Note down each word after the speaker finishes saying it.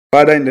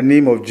Father, in the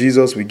name of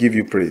Jesus, we give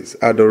you praise,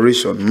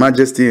 adoration,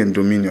 majesty, and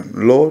dominion.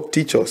 Lord,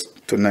 teach us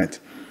tonight.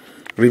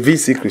 Reveal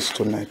secrets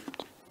tonight.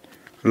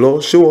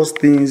 Lord, show us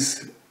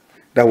things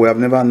that we have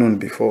never known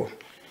before.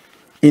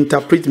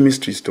 Interpret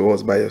mysteries to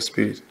us by your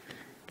Spirit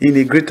in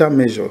a greater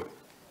measure,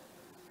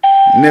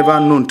 never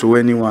known to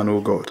anyone, oh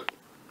God.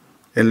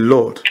 And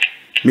Lord,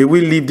 may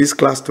we leave this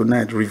class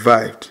tonight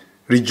revived,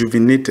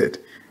 rejuvenated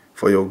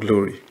for your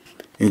glory.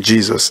 In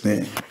Jesus'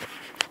 name.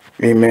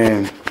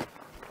 Amen.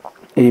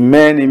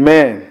 Amen.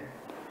 Amen.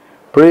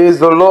 Praise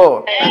the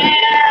Lord.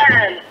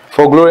 Amen.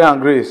 For glory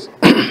and grace. For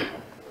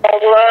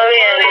glory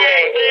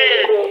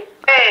and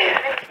grace.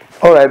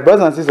 All right,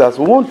 brothers and sisters,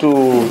 we want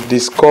to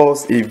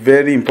discuss a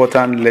very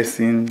important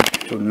lesson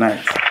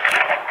tonight.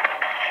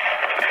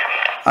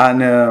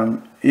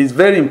 And it's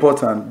very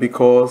important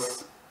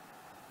because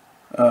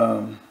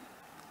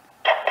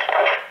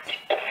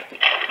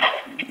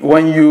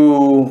when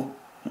you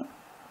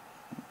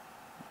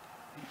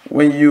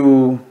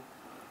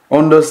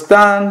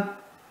understand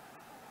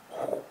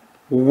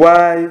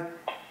why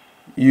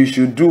you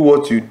should do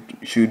what you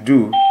should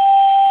do,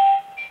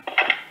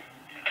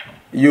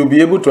 you'll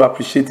be able to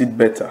appreciate it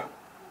better.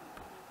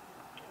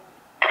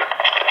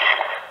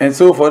 And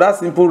so for that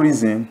simple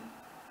reason,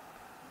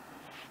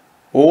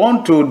 we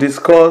want to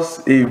discuss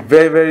a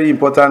very, very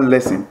important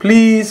lesson.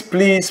 Please,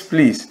 please,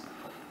 please,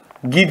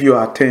 give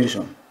your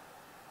attention.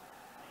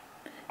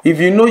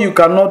 If you know you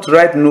cannot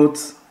write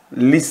notes,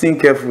 listen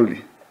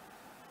carefully.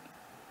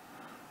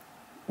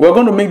 We're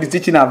going to make the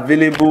teaching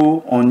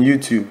available on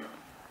YouTube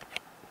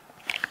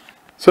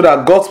so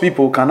that God's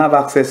people can have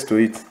access to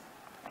it.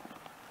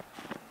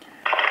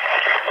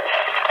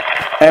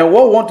 And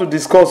what we want to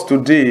discuss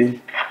today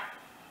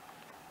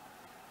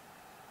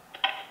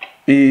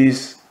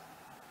is,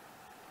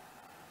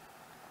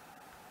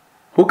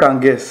 who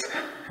can guess?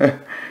 We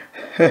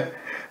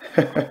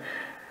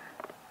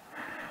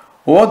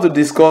want to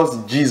discuss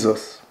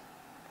Jesus.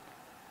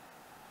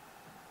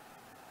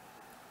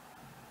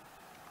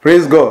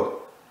 Praise God.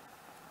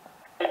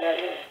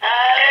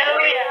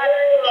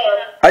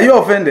 Are you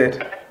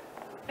offended?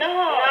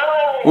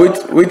 No.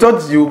 We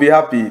thought you would be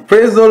happy.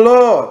 Praise the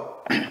Lord.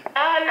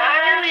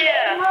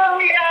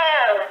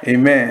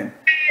 Amen.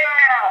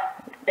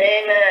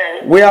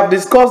 Amen. We have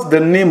discussed the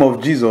name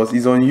of Jesus.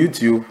 It's on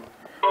YouTube.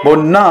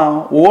 But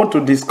now we want to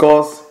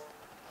discuss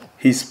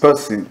his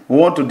person. We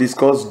want to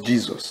discuss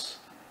Jesus.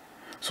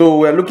 So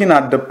we're looking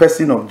at the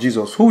person of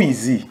Jesus. Who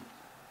is he?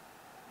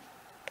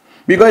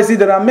 Because you see,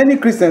 there are many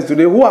Christians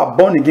today who are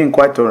born again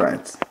quite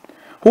alright,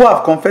 who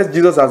have confessed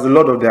Jesus as the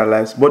Lord of their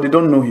lives, but they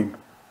don't know him.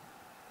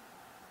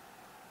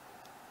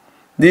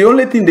 The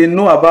only thing they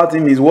know about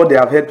him is what they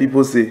have heard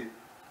people say,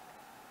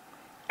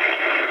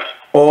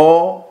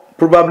 or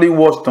probably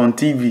watched on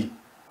TV.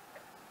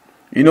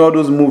 You know, all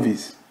those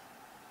movies.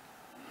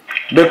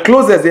 The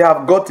closest they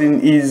have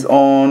gotten is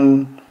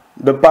on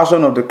the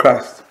Passion of the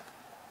Christ.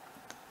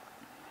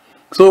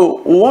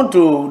 So we want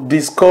to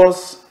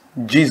discuss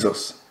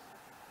Jesus,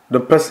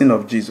 the person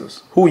of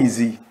Jesus. Who is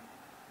he?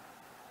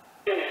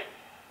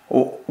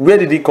 Where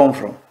did he come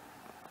from?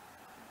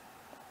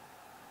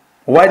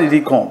 Why did he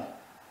come?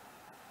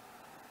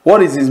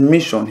 What is his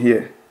mission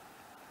here?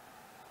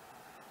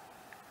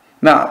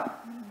 Now,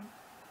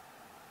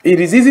 it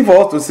is easy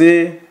for us to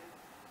say,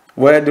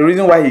 well, the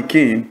reason why he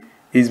came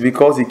is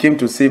because he came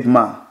to save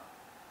man.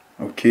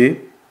 Okay?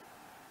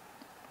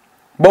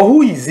 But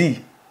who is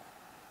he?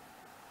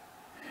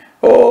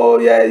 Oh,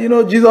 yeah, you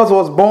know, Jesus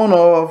was born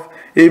of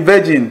a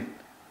virgin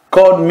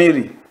called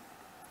Mary.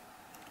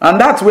 And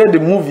that's where the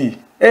movie,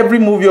 every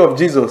movie of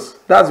Jesus,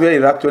 that's where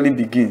it actually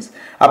begins.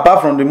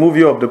 Apart from the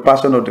movie of the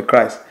Passion of the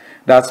Christ,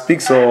 that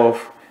speaks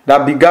of,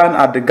 that began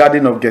at the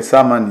Garden of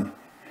Gethsemane.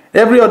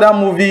 Every other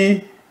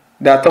movie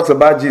that talks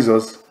about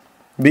Jesus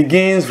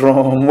begins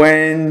from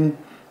when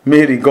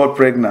Mary got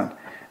pregnant.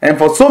 And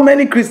for so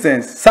many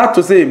Christians, sad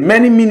to say,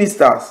 many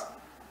ministers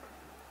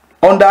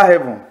under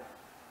heaven,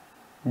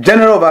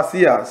 general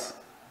overseers,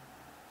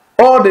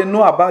 all they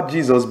know about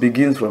Jesus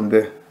begins from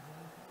there.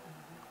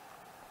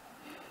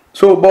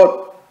 So,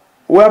 but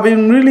we have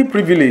been really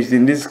privileged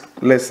in these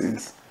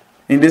lessons,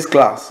 in this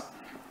class,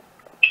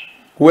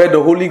 where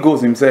the Holy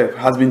Ghost himself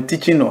has been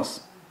teaching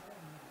us.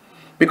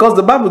 Because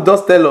the Bible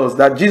does tell us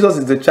that Jesus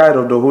is the child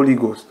of the Holy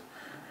Ghost.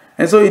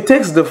 And so it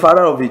takes the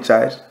father of a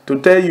child to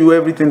tell you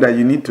everything that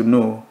you need to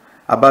know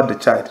about the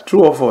child.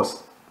 True or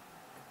false?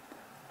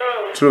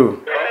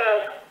 True.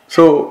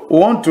 So we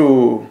want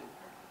to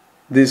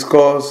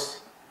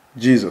discuss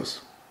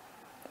Jesus.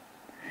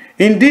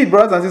 Indeed,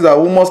 brothers and sisters,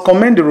 we must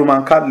commend the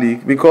Roman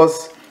Catholic,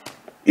 because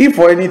if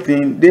for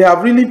anything, they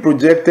have really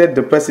projected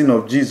the person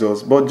of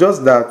Jesus, but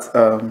just that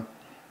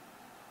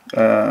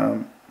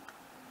the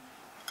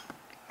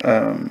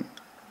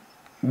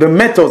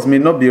methods may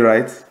not be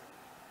right,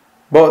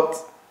 but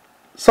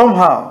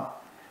somehow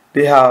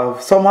they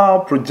have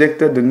somehow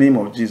projected the name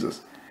of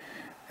Jesus.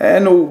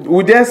 And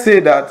we dare say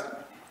that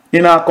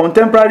in our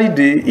contemporary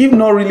day, if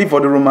not really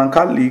for the Roman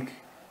Catholic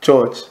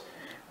Church,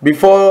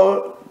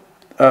 before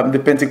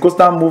the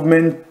Pentecostal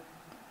movement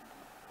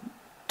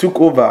took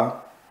over,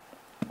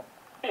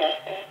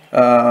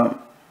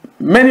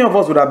 many of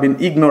us would have been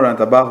ignorant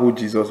about who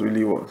Jesus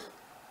really was,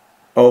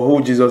 or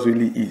who Jesus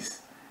really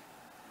is.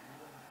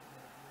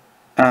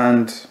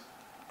 And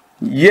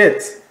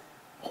yet,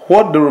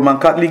 what the Roman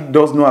Catholic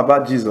does know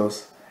about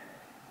Jesus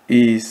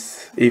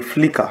is a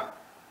flicker.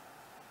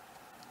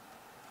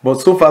 But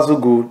so far so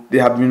good, they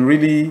have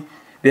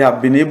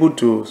been able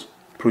to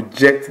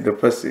project the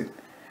person,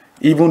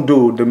 even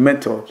though the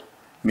method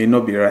may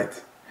not be right.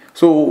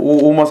 So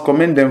we must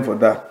commend them for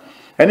that.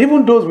 And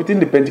even those within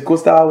the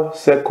Pentecostal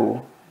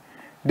circle,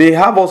 they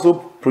have also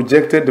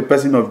projected the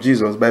person of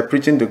Jesus by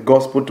preaching the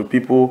gospel to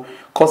people,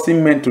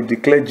 causing men to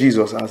declare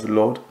Jesus as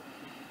Lord.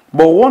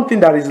 But one thing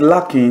that is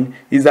lacking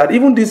is that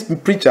even these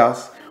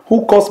preachers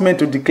who cause men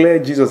to declare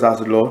Jesus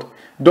as Lord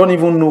don't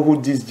even know who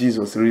this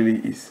Jesus really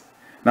is.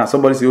 Now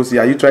somebody say, "Osi,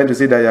 are you trying to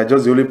say that you are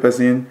just the only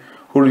person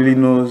who really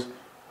knows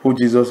who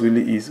Jesus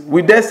really is?"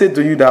 We dare say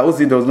to you that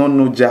Osi does not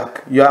know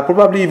Jack. You are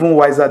probably even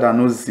wiser than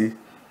Osi.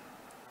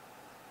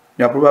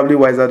 You are probably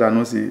wiser than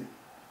Osi.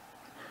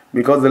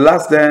 Because the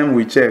last time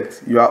we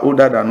checked, you are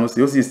older than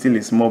Osi. Osi is still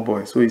a small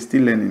boy, so he's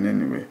still learning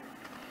anyway.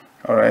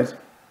 Alright?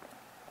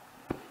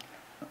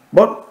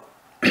 But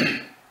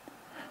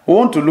we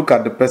want to look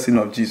at the person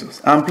of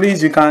Jesus. And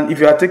please, you can, if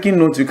you are taking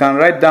notes, you can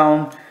write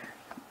down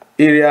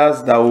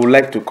areas that we would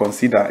like to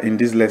consider in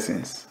these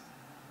lessons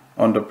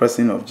on the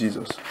person of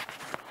Jesus.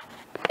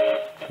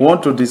 We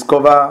want to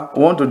discover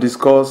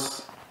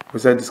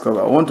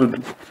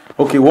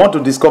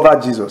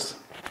Jesus.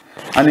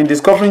 And in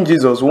discovering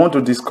Jesus, we want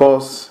to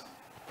discuss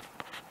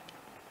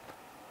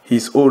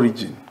his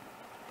origin.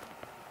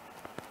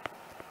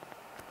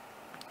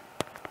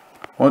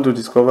 We want to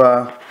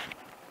discover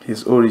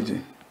his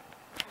origin,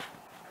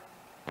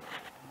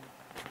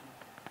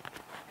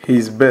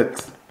 his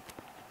birth,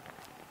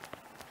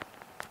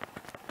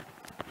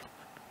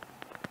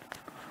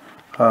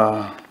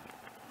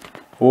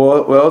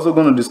 we're also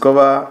going to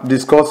discover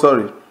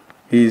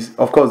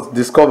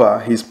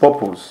his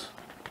purpose.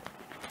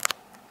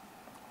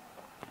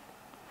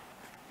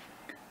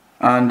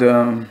 And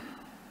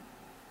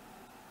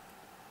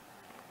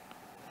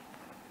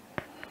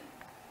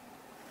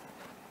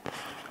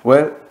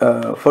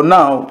for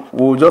now,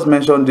 we'll just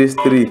mention these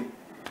three.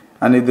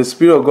 And if the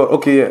Spirit of God,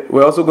 okay,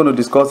 we're also going to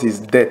discuss his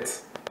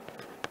death.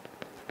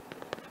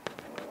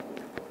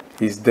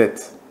 His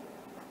death.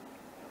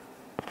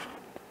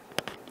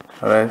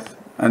 Alright?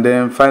 And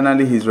then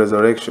finally his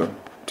resurrection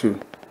too.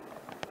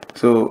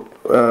 So,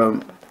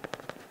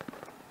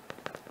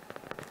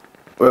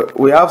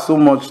 we have so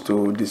much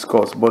to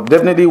discuss, but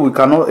definitely we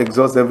cannot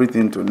exhaust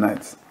everything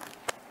tonight.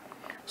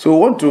 So we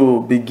want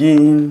to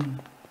begin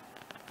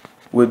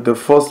with the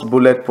first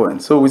bullet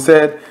point. So we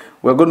said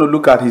we're going to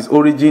look at his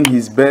origin,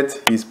 his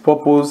birth, his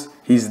purpose,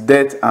 his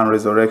death, and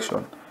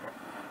resurrection.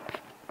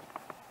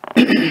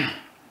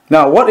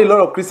 Now, what a lot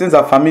of Christians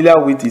are familiar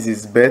with is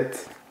his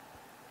birth.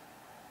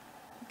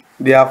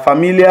 They are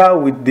familiar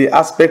with the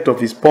aspect of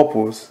his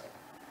purpose.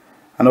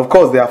 And of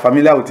course, they are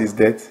familiar with his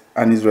death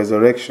and his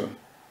resurrection.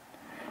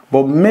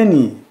 But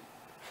many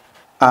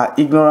are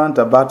ignorant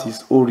about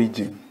his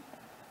origin.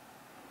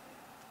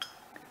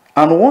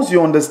 And once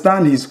you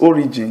understand his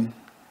origin,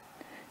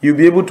 you'll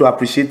be able to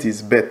appreciate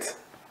his birth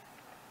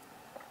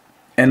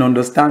and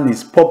understand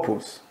his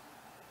purpose,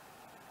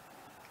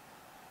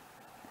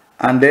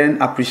 and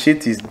then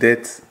appreciate his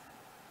death,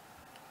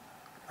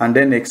 and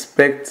then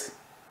expect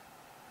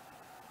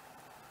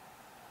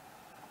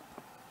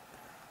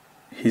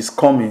his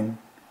coming,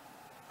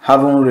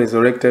 having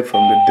resurrected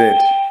from the dead.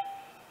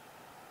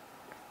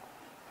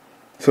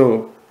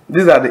 So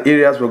these are the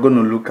areas we're going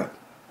to look at.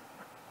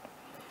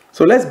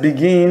 So let's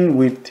begin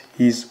with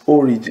his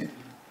origin.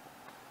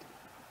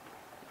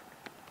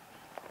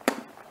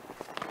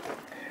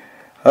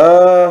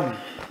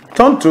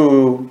 Turn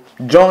to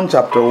John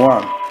chapter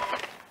 1.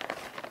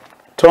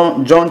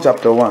 John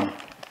chapter 1.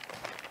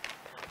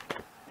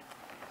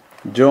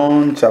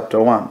 John chapter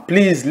 1.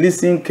 Please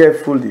listen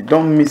carefully.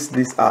 Don't miss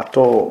this at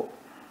all.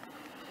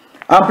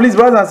 And please,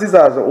 brothers and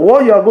sisters,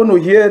 what you are going to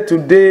hear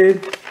today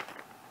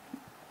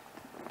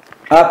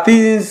are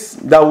things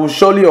that will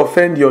surely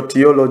offend your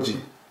theology.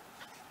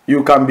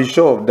 You can be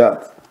sure of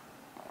that.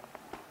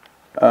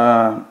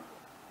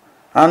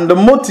 And the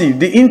motive,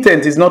 the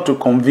intent is not to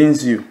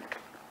convince you.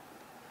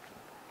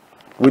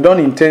 We don't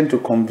intend to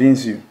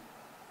convince you.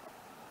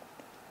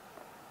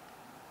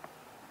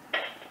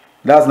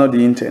 That's not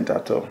the intent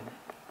at all.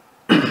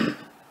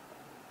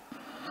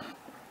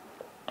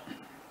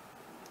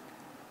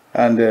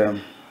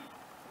 And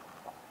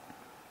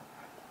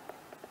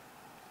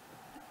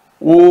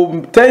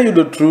we'll tell you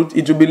the truth.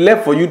 It will be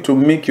left for you to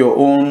make your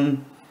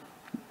own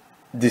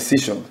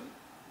decision.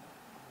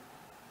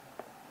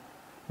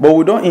 But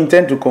we don't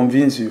intend to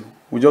convince you.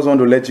 We just want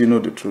to let you know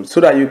the truth so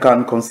that you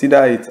can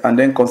consider it and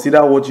then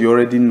consider what you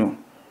already know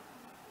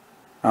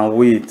and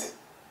wait.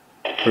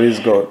 Praise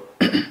God.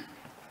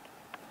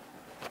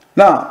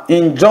 Now,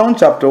 in John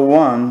chapter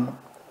 1,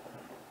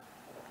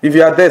 if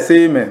you are there,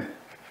 say amen.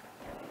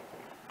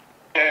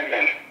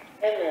 Amen.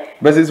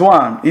 Verses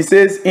 1, it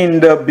says, "In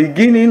the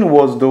beginning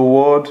was the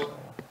Word,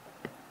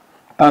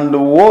 And the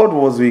Word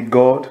was with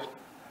God,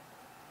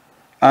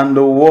 and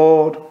the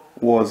Word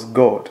was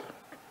God.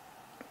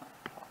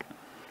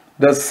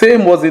 The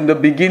same was in the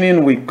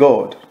beginning with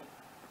God.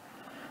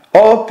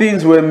 All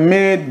things were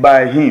made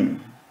by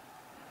him,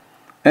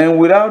 and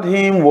without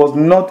him was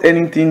not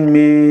anything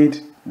made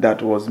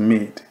that was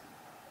made.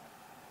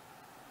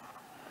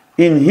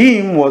 In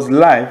him was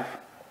life,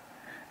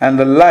 and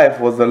the life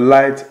was the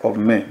light of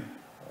men.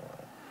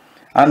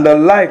 And the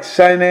light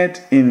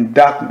shineth in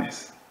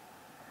darkness,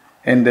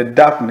 and the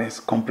darkness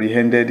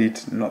comprehended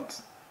it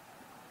not.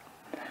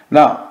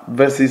 Now,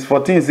 verses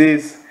 14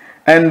 says,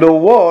 And the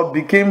Word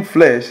became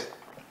flesh,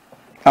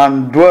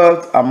 and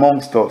dwelt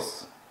amongst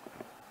us.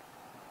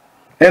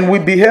 And we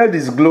beheld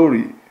his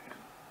glory,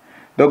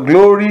 the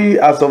glory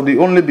as of the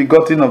only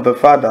begotten of the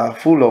Father,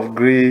 full of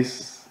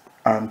grace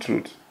and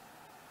truth.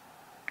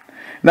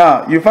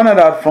 Now, you find out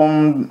that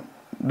from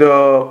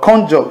the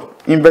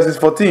conjunct in verses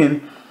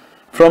 14,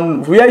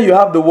 from where you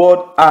have the word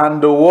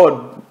and the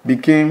word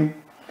became,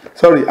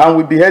 and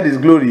we beheld his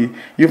glory,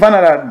 you find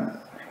out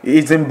that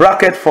it's in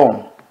bracket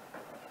form,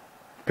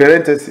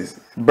 parenthesis,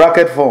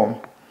 bracket form.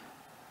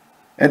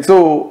 And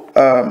so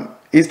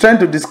he's trying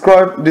to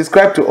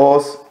describe to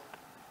us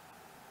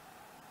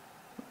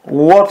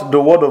what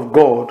the word of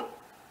God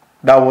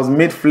that was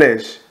made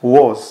flesh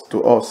was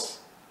to us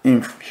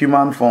in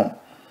human form.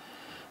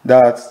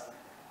 That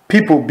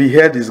people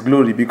beheld his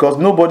glory because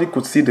nobody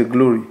could see the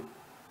glory.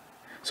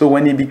 So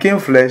when he became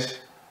flesh,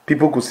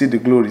 people could see the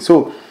glory.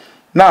 So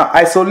now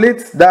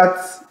isolate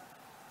that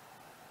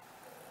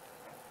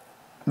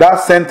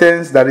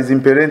sentence that is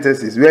in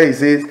parentheses where he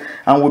says,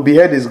 and we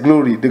beheld his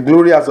glory, the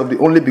glory as of the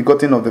only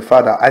begotten of the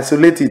Father.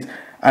 Isolate it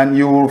and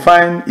you will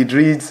find it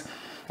reads,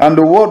 and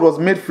the Word was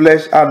made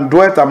flesh and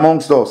dwelt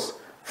amongst us,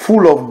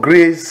 full of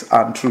grace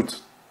and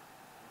truth.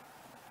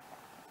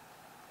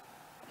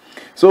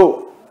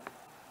 So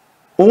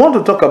we want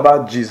to talk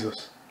about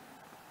Jesus.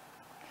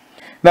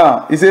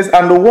 Now, it says,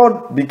 and the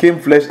Word became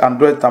flesh and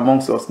dwelt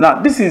amongst us.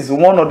 Now, this is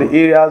one of the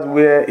areas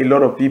where a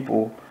lot of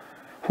people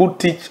who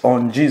teach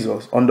on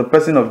Jesus, on the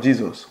person of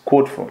Jesus,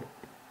 quote from.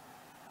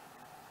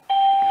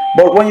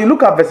 But when you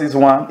look at verses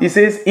 1, it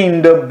says,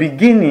 in the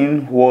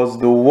beginning was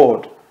the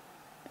Word,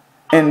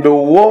 and the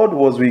Word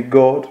was with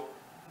God,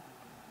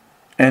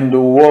 and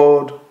the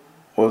Word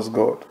was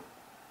God.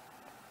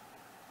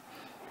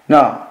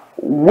 Now,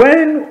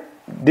 when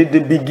did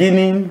the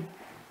beginning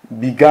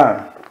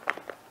began?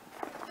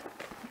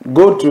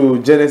 Go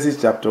to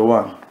Genesis chapter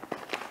 1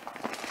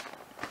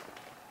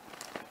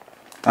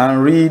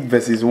 and read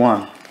verses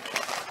 1.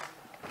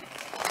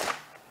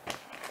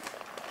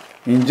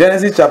 In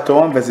Genesis chapter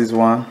 1 verses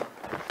 1,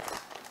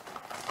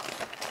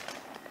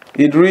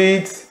 it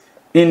reads,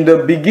 in the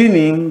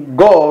beginning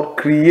God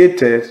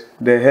created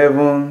the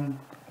heaven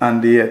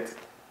and the earth.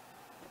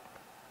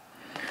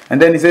 And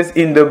then it says,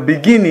 in the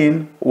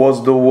beginning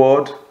was the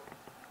Word,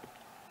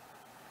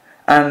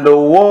 and the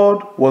Word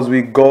was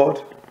with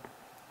God,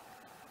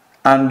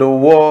 and the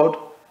Word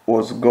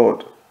was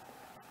God.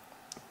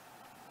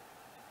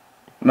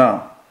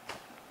 Now,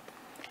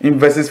 in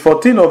verses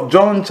 14 of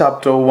John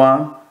chapter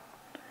 1,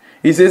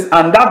 it says,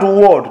 and that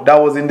Word that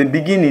was in the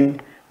beginning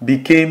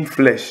became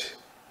flesh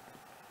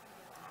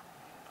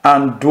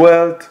and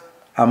dwelt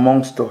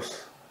amongst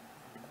us.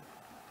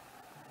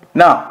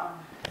 Now,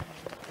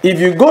 if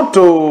you go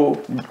to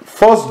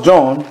 1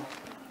 John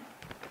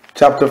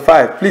chapter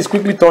 5, please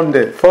quickly turn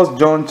there. 1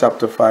 John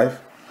chapter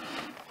 5.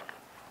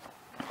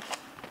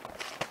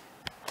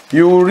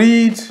 You will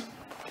read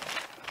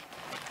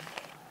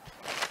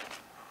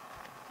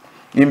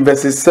in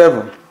verses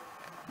 7.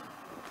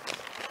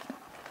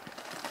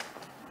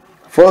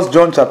 1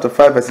 John chapter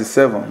 5 verses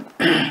 7.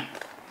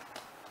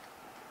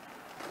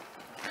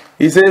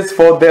 He says,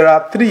 for there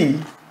are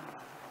three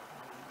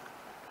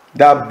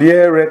that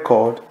bear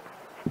record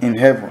in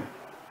heaven: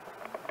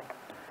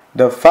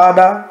 the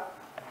Father,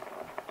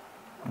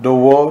 the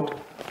Word,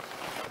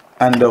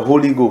 and the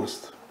Holy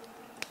Ghost.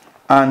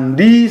 And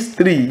these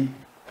three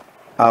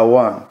are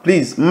one.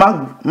 Please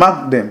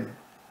mark them.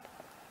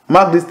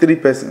 Mark these three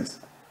persons: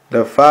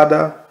 the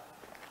Father,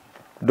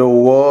 the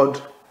Word,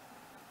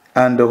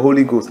 and the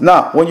Holy Ghost.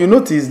 Now, when you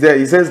notice there,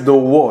 he says the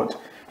Word.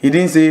 He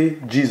didn't say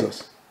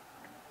Jesus.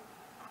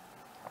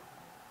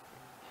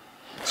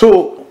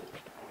 So,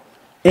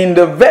 in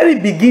the very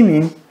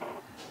beginning,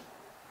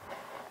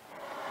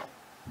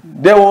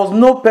 there was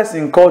no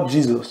person called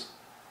Jesus.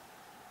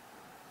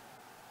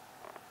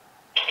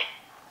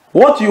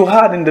 What you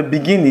had in the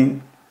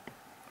beginning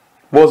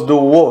was the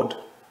Word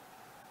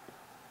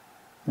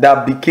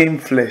that became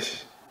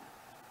flesh.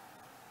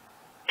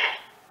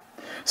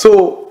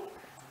 So,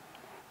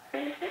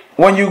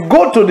 when you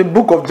go to the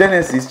book of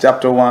Genesis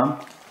chapter 1,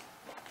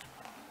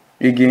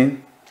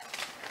 again,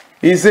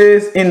 it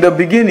says, in the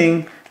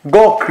beginning,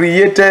 God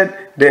created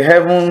the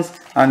heavens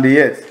and the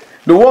earth.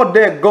 The word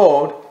there,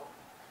 God,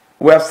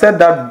 we have said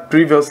that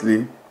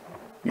previously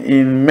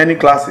in many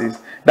classes,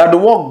 that the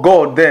word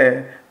God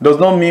there does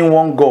not mean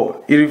one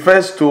God. It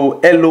refers to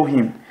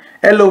Elohim.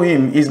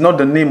 Elohim is not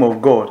the name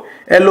of God.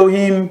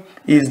 Elohim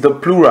is the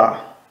plural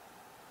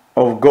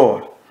of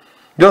God.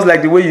 Just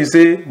like the way you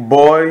say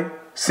boy,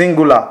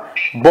 singular,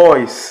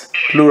 boys,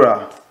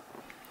 plural.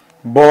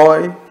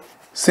 Boy,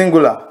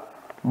 singular,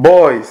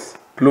 boys,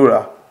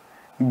 plural.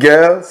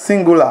 Girl,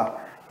 singular,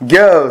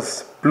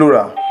 girls,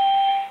 plural.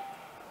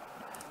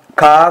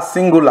 Car,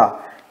 singular,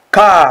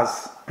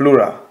 cars,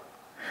 plural.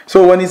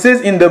 So when he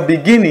says in the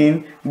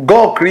beginning,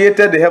 God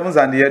created the heavens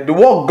and the earth, the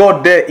word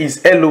God there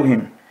is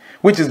Elohim,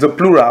 which is the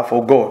plural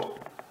for God.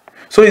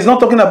 So he's not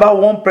talking about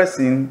one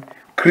person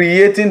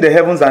creating the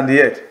heavens and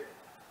the earth.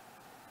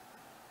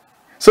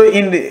 So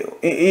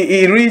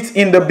it reads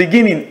in the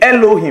beginning,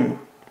 Elohim,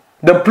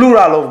 the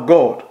plural of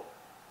God.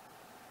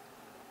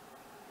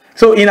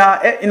 So in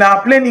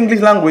our plain English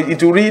language,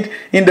 it will read,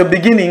 in the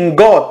beginning,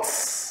 God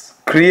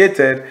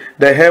created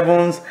the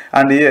heavens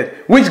and the earth.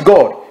 Which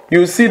God?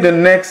 You see the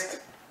next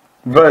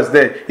verse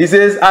there. He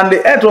says, and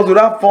the earth was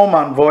without form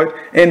and void,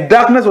 and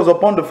darkness was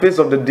upon the face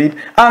of the deep,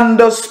 and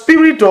the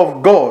Spirit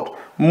of God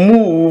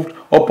moved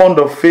upon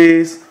the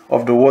face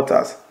of the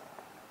waters.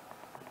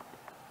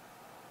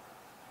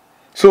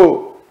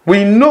 So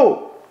we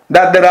know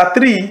that there are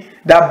three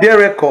that bear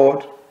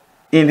record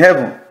in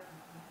heaven.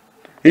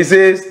 He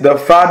says the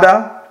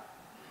Father,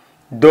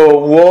 the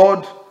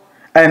Word,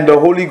 and the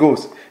Holy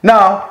Ghost.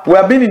 Now we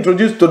are being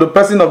introduced to the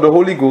person of the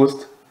Holy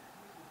Ghost.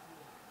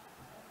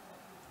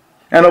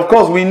 And of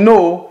course we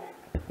know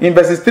in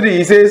verses 3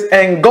 he says,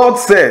 and God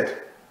said,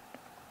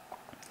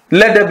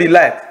 let there be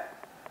light.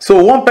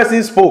 So one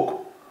person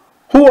spoke.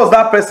 Who was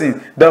that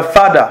person? The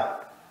Father.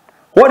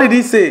 What did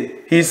he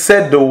say? He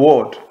said the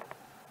Word.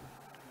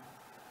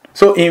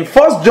 So in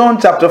 1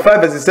 John chapter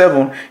 5 verse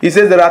 7, he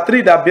says there are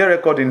three that bear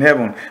record in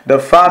heaven. The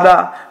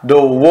Father,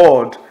 the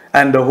Word,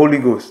 and the Holy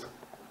Ghost.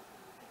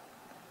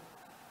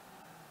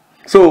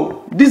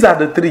 So these are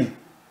the three.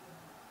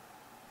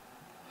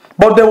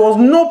 But there was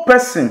no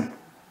person,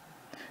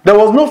 there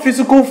was no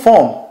physical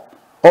form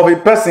of a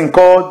person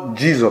called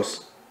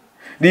Jesus.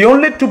 The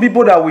only two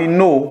people that we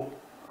know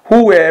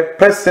who were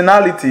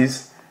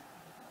personalities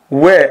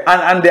were,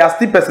 and they are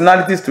still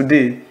personalities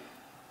today,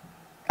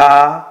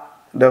 are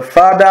the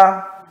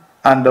Father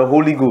and the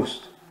Holy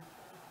Ghost.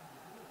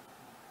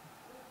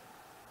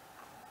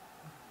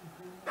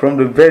 From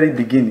the very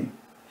beginning.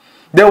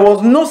 There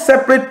was no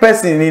separate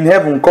person in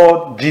heaven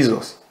called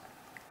Jesus.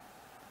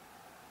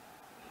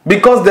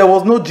 Because there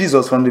was no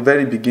Jesus from the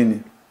very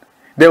beginning.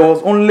 There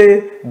was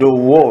only the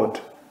Word.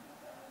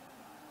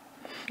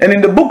 And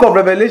in the book of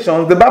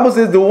Revelation, the Bible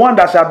says the one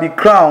that shall be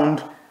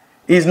crowned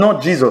is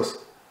not Jesus.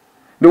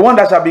 The one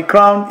that shall be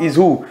crowned is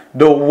who?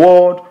 The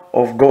Word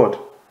of God.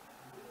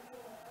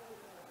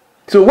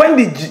 So when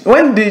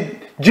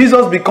did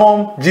Jesus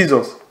become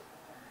Jesus?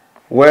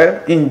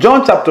 Well, in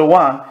John chapter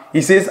 1,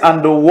 he says,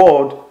 and the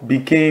Word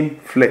became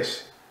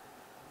flesh.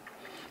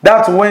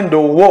 That's when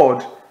the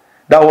Word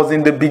that was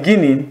in the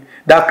beginning,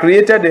 that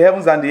created the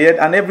heavens and the earth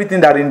and everything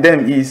that in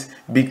them is,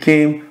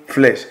 became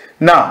flesh.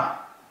 Now,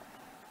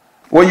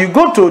 when you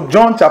go to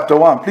John chapter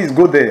 1, please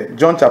go there,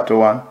 John chapter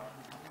 1,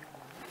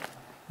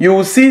 you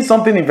will see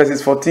something in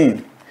verses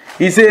 14.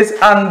 He says,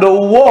 and the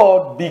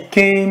Word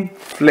became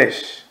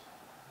flesh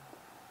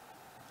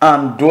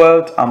and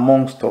dwelt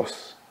amongst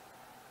us.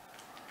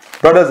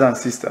 Brothers and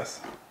sisters,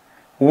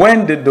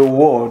 when did the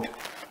Word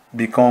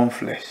become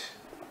flesh?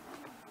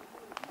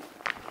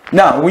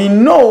 Now, we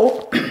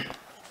know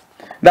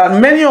that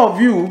many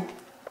of you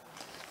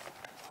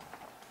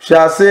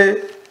shall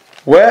say,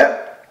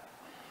 well,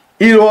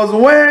 it was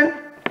when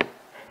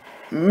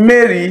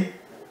Mary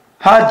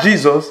had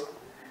Jesus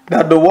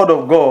that the Word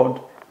of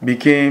God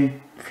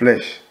became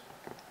flesh.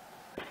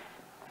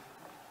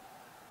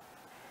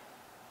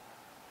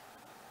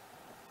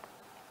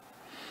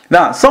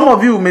 Now, some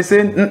of you may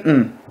say,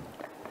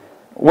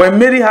 when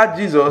Mary had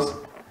Jesus,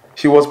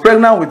 she was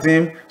pregnant with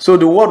him, so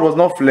the Word was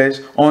not flesh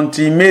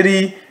until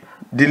Mary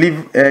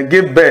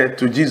gave birth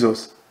to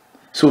Jesus.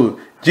 So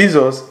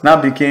Jesus now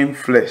became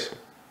flesh.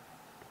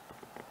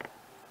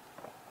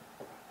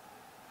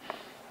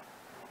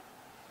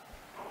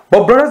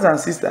 But brothers and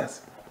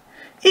sisters,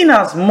 in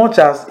as much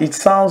as it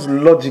sounds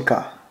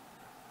logical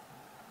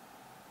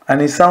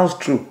and it sounds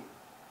true,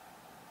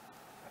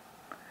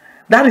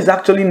 that is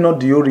actually not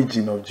the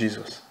origin of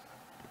Jesus.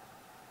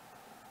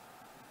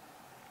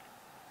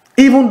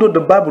 Even though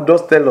the Bible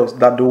does tell us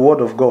that the Word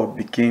of God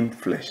became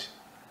flesh.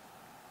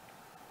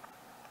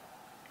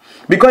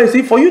 Because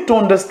you see, for you to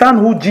understand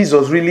who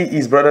Jesus really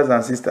is, brothers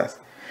and sisters,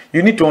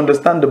 you need to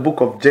understand the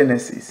book of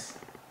Genesis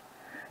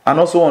and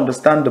also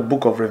understand the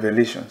book of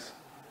Revelations.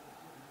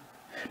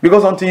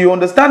 Because until you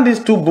understand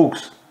these two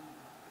books,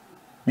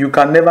 you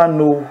can never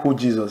know who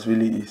Jesus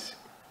really is.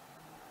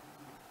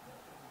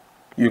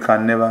 You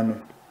can never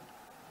know.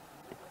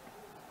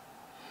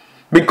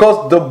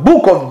 Because the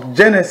book of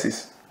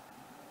Genesis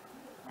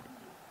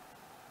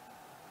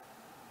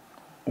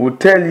will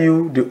tell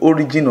you the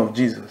origin of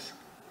Jesus.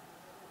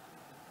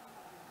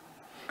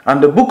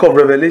 And the book of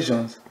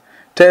Revelations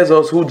tells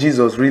us who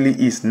Jesus really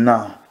is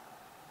now.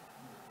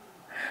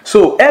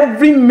 So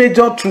every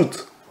major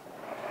truth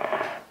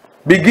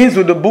begins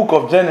with the book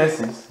of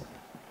Genesis,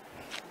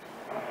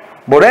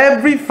 But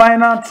every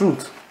final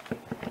truth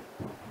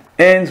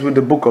ends with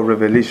the book of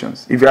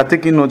Revelations. If you are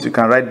taking notes, you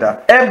can write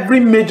that. Every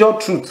major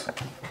truth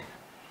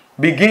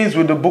begins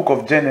with the book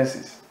of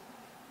Genesis.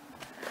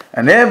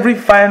 And every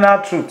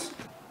final truth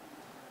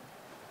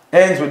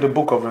ends with the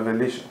book of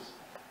Revelations.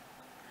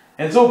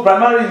 And so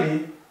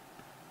primarily,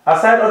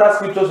 aside other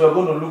scriptures we're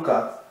going to look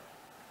at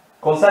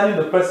concerning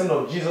the person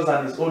of Jesus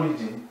and his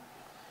origin,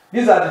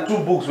 these are the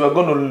two books we're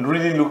going to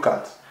really look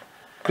at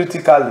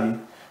critically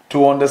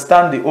to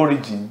understand the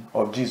origin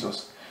of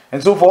Jesus.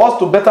 And so for us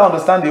to better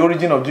understand the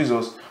origin of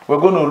Jesus,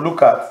 we're going to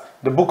look at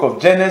the book of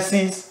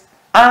Genesis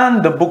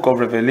and the book of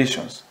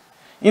Revelations,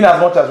 in as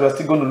much as we're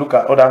still going to look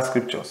at other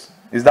scriptures.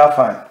 Is that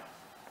fine?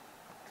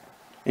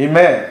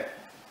 Amen.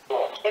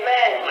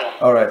 Amen.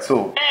 All right,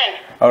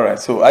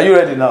 so are you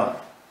ready now?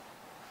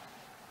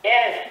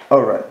 Yes.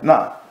 All right,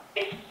 now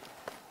Can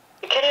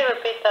you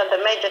repeat that? The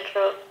major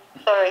truth.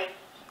 Sorry.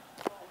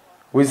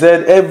 we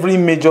said every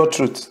major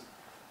truth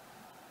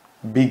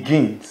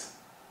begins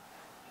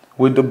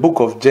with the book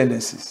of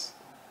Genesis,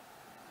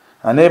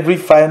 and every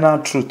final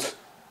truth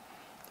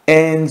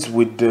ends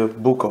with the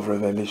book of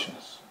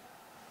Revelations.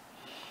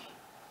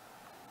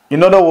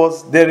 In other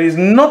words, there is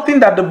nothing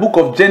that the book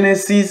of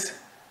Genesis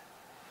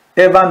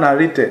ever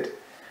narrated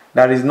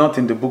that is not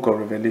in the book of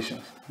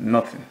Revelations.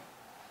 Nothing.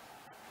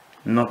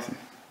 Nothing.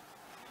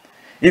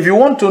 If you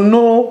want to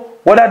know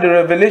whether the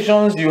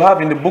revelations you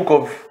have in the book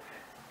of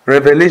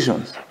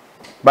Revelations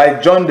by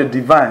John the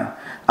Divine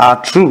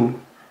are true,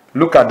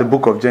 look at the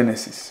book of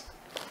Genesis.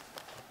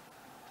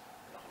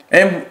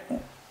 And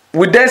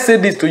we dare say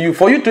this to you,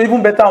 for you to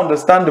even better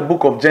understand the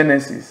book of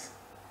Genesis,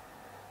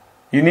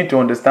 you need to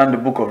understand the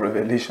book of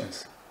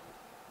Revelations.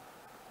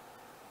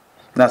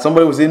 Now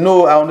somebody will say,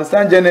 no, I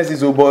understand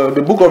Genesis, but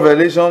the book of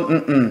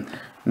Revelation,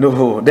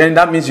 no, then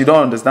that means you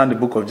don't understand the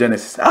book of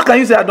Genesis. How can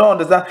you say I don't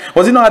understand?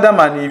 Was it not Adam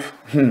and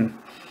Eve?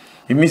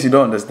 It means you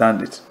don't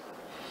understand it.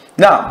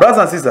 Now, brothers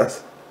and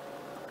sisters,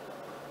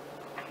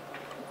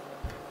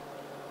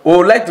 we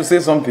would like to say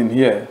something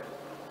here.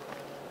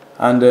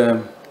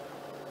 And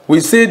we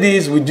say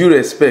this with due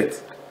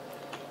respect,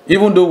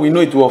 even though we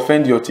know it will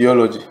offend your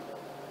theology.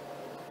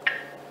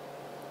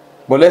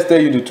 But let's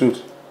tell you the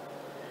truth.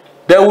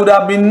 There would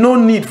have been no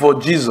need for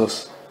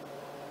Jesus.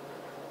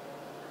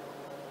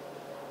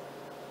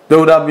 There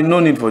would have been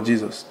no need for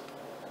Jesus.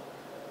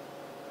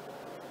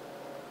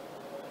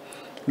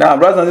 Now,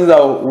 brothers and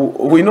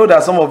sisters, we know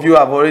that some of you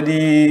have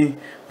already,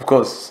 of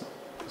course,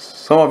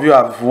 some of you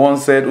have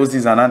once said Osi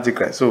is an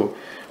antichrist. So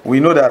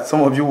we know that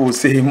some of you will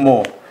say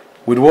more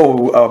with what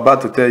we are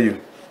about to tell you.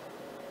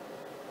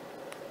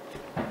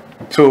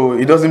 So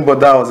it doesn't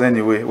bother us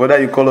anyway, whether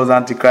you call us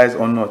antichrist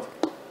or not.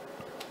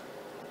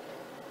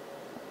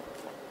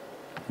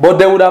 But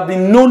there would have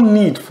been no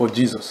need for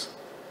Jesus.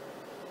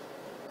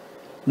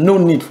 No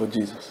need for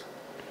Jesus.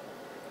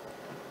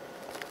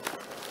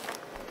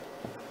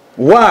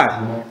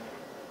 Why?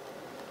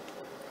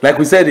 Like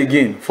we said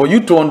again, for you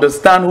to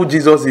understand who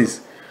Jesus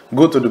is,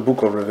 go to the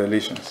book of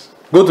Revelations.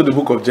 Go to the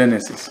book of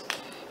Genesis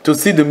to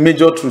see the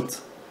major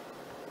truth.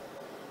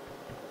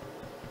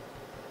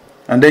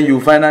 And then you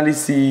finally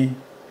see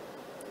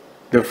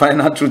the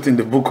final truth in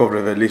the book of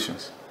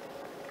Revelations.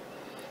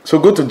 So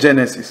go to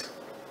Genesis.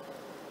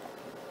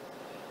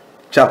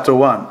 Chapter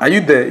 1. Are you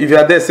there? If you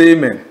are there, say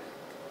amen.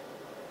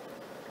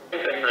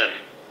 Amen.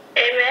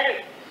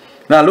 Amen.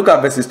 Now look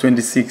at verses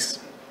 26.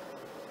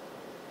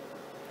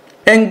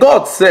 And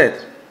God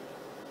said,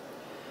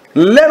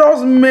 let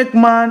us make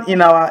man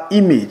in our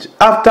image,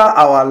 after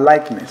our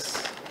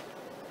likeness.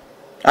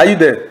 Are you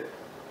there?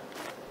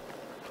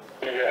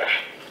 Yes.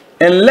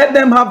 And let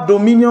them have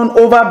dominion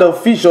over the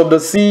fish of the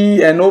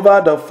sea, and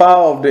over the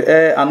fowl of the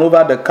air, and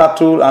over the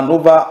cattle, and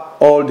over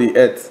all the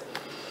earth,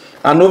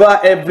 and over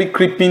every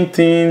creeping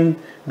thing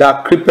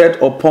that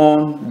creepeth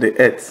upon the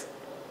earth.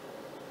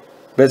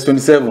 Verse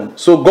 27.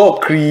 So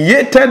God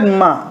created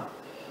man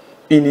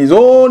in his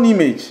own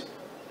image.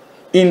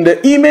 In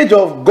the image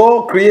of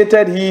God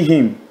created he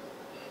him.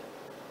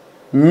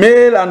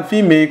 Male and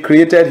female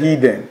created he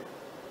them.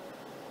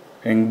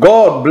 And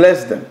God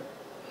blessed them.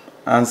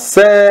 And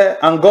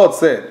God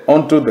said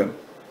unto them.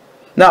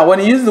 Now when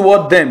he uses the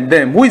word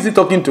them, who is he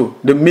talking to?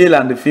 The male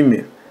and the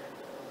female.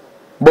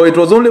 But it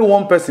was only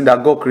one person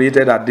that God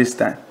created at this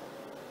time.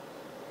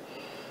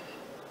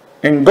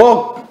 And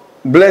God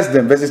blessed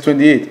them, verses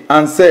 28,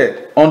 and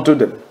said unto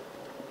them,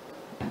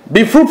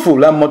 be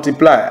fruitful and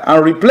multiply,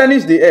 and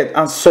replenish the earth,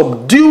 and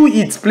subdue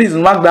it. Please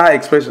mark that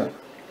expression.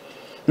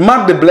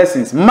 Mark the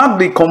blessings. Mark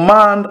the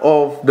command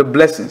of the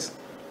blessings.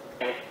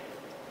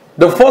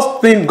 The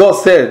first thing God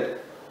said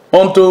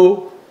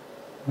unto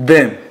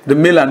them, the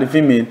male and the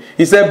female,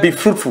 he said, be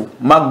fruitful.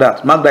 Mark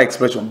that. Mark that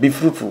expression. Be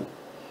fruitful.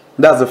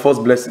 That's the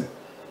first blessing.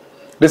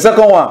 The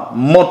second one,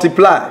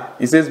 multiply.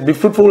 He says, be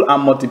fruitful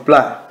and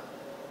multiply.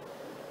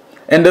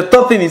 And the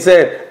third thing he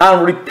said,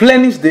 and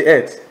replenish the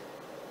earth.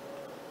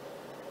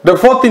 The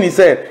fourth thing he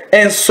said,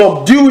 and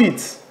subdue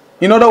it.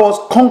 In other words,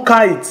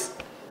 conquer it.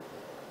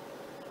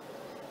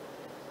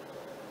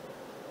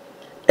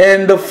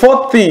 And the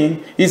fourth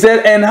thing, he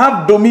said, and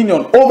have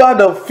dominion over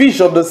the fish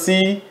of the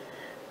sea,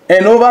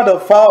 and over the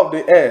fowl of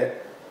the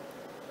air,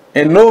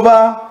 and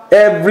over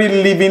every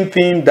living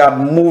thing that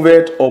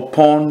moveth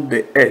upon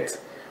the earth.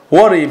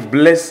 What a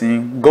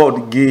blessing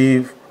God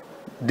gave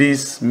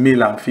this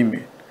male and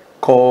female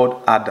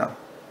called Adam.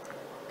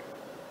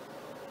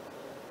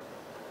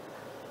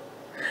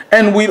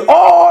 And with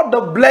all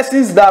the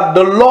blessings that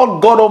the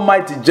Lord God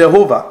Almighty,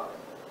 Jehovah,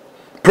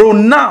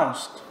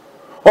 pronounced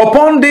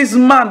upon this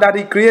man that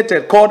he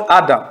created called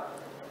Adam,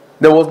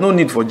 there was no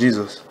need for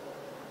Jesus.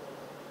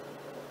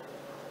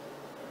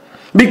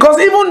 Because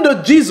even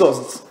the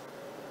Jesus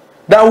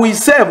that we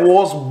serve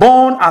was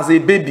born as a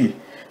baby.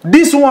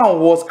 This one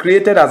was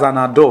created as an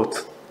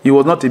adult. He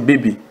was not a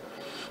baby.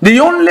 The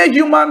only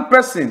human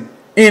person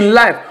in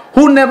life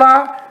who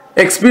never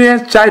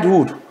experienced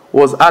childhood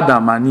was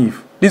Adam and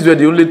Eve. These were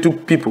the only two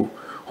people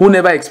who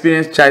never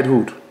experienced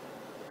childhood.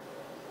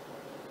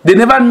 They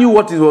never knew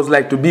what it was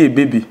like to be a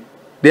baby.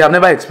 They have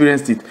never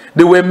experienced it.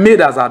 They were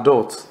made as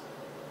adults.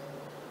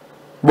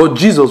 But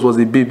Jesus was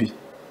a baby.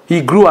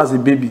 He grew as a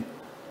baby.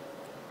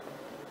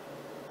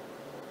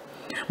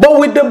 But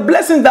with the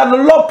blessings that the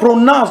Lord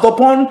pronounced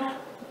upon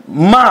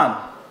man,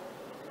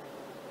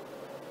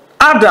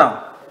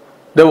 Adam,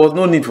 there was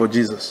no need for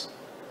Jesus.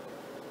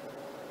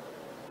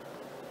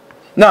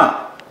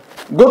 Now,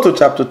 go to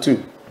chapter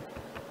 2.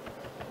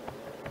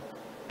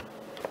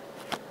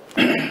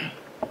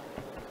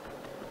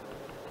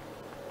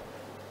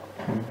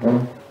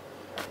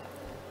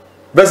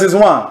 Verses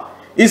 1.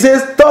 It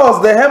says,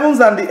 thus the heavens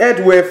and the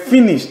earth were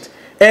finished,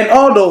 and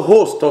all the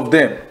host of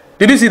them.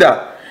 Did you see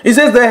that? It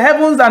says the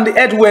heavens and the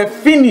earth were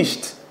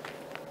finished.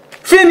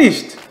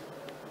 Finished.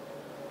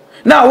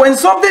 Now, when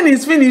something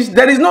is finished,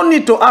 there is no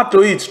need to add to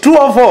it. True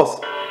of us?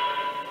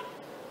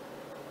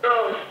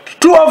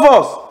 True of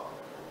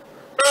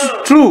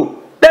us?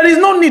 True. There is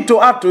no need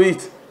to add to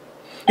it.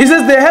 It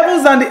says the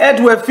heavens and the earth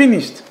were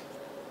finished.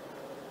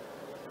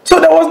 So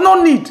there was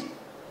no need.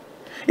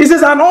 It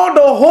says, and all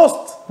the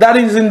host that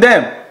is in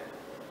them.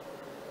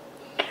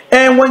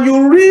 And when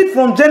you read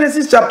from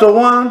Genesis chapter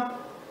 1,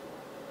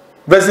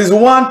 verses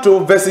 1 to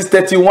verses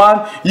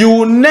 31, you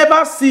will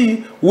never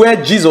see where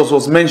Jesus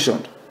was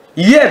mentioned.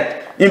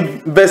 Yet,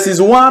 in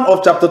verses 1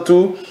 of chapter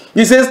 2,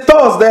 he says,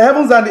 thus the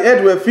heavens and the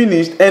earth were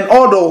finished, and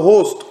all the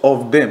host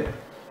of them.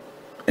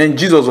 And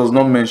Jesus was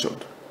not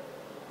mentioned.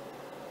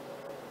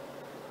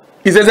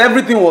 He says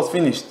everything was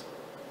finished.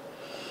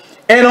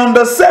 And on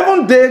the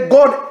seventh day,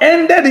 God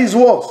ended his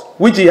works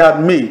which he had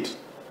made.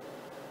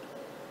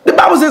 The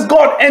Bible says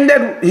God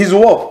ended his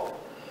work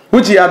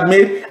which he had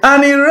made,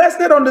 and he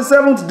rested on the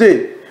seventh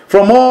day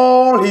from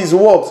all his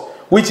works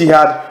which he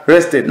had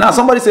rested. Now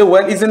somebody say,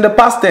 well, it's in the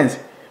past tense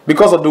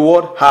because of the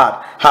word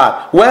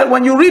had. Well,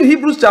 when you read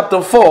Hebrews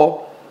chapter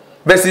 4,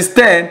 verses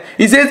 10,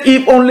 it says,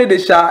 if only they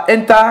shall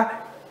enter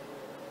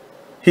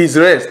his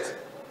rest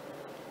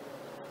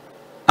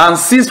and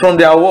cease from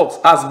their works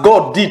as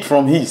God did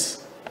from his.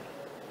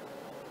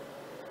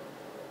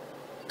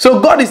 So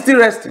God is still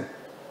resting.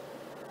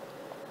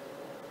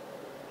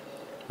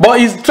 But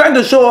he's trying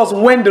to show us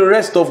when the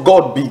rest of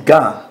God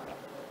began.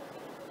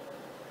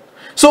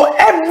 So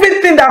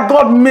everything that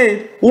God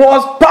made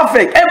was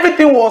perfect.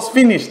 Everything was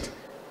finished.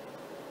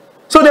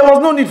 So there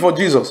was no need for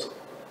Jesus.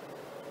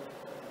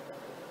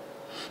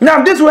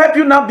 Now this will help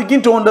you now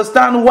begin to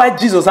understand why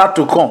Jesus had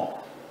to come.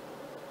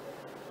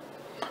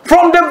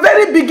 From the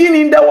very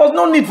beginning, there was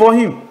no need for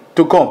him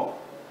to come.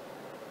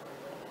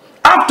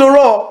 After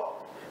all,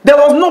 there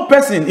was no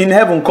person in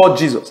heaven called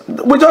Jesus.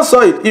 We just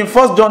saw it in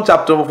 1 John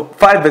chapter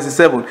 5 verse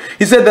 7.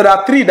 He said there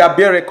are three that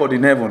bear record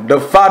in heaven.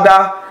 The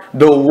Father,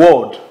 the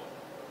Word.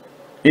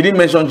 He didn't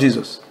mention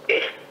Jesus.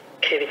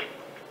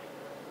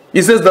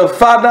 He says the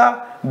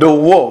Father, the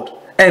Word,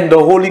 and the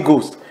Holy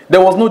Ghost.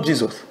 There was no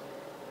Jesus.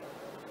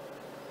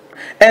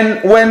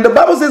 And when the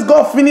Bible says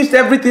God finished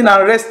everything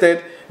and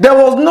rested, there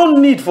was no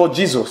need for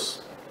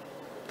Jesus.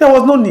 There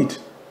was no need.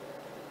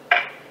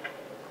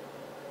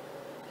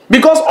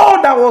 Because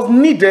all that was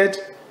needed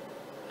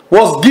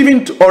was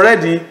given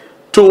already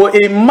to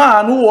a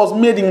man who was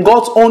made in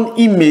God's own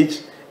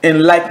image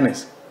and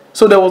likeness.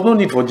 So there was no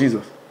need for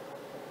Jesus.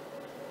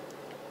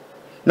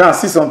 Now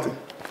see something.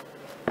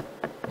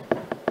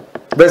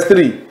 Verse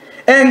 3.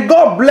 And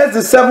God blessed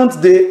the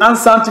seventh day and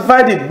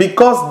sanctified it,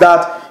 because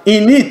that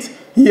in it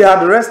he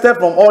had rested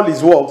from all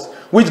his works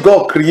which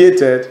God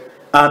created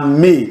and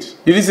made.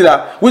 Did you see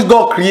that? Which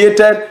God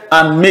created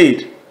and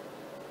made.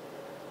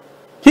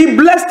 He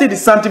blessed it, he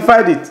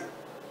sanctified it,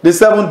 the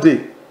seventh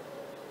day.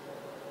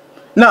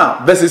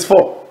 Now, verses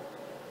 4.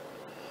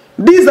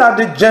 These are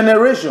the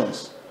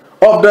generations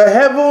of the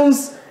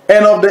heavens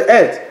and of the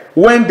earth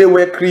when they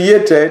were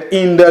created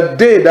in the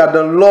day that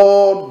the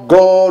Lord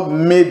God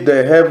made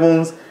the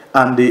heavens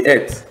and the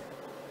earth.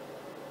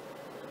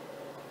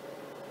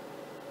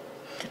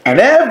 And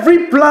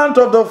every plant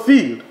of the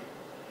field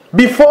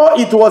before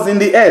it was in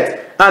the earth,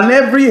 and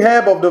every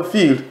herb of the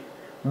field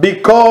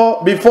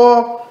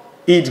before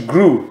it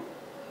grew.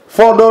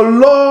 For the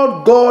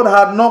Lord God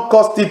had not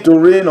caused it to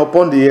rain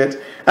upon the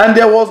earth, and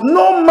there was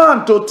no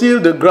man to till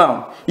the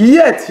ground,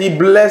 yet he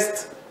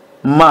blessed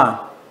man.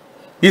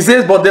 He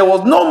says, but there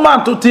was no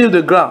man to till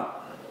the ground,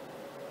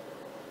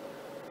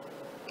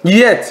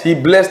 yet he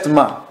blessed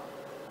man.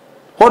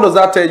 What does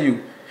that tell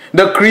you?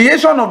 The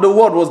creation of the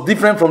world was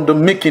different from the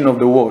making of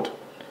the world.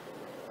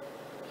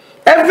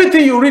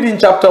 Everything you read in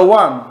chapter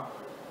 1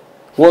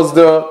 was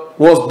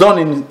done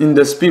in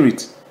the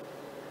spirit.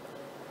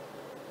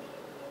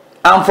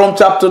 And from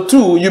chapter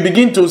 2, you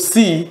begin to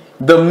see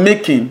the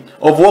making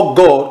of what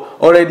God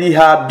already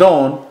had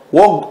done,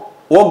 what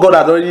God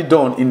had already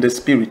done in the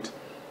spirit.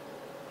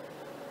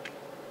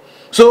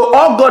 So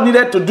all God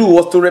needed to do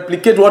was to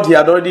replicate what he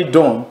had already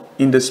done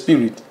in the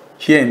spirit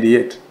here in the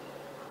earth.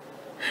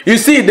 You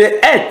see,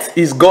 the earth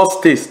is God's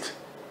taste.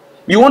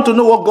 You want to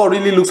know what God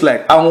really looks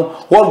like and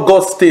what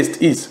God's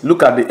taste is?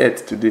 Look at the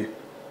earth today.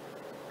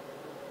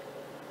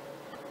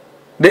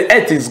 The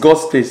earth is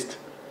God's taste.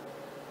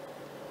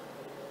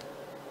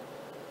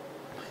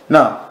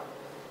 Now,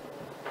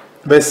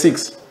 verse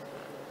 6.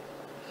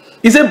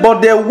 He said,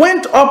 but there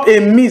went up a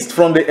mist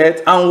from the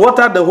earth and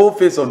watered the whole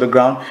face of the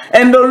ground.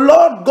 And the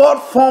Lord God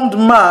formed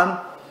man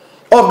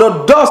of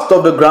the dust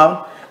of the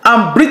ground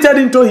and breathed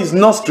into his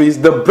nostrils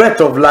the breath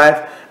of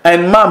life,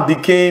 and man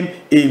became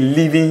a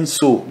living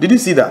soul. Did you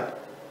see that?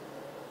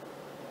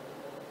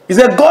 He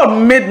said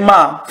God made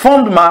man,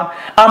 formed man,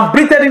 and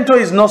breathed into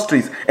his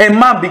nostrils, and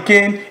man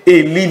became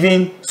a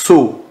living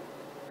soul.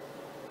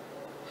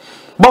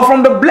 But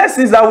from the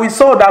blessings that we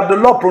saw that the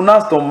Lord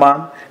pronounced on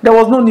man, there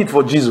was no need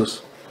for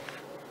Jesus.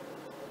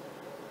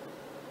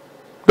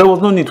 There was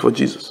no need for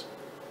Jesus.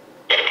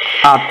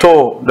 At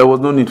all, there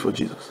was no need for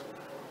Jesus.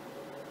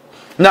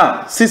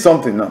 Now, see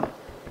something now.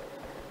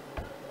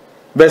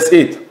 Verse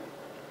 8.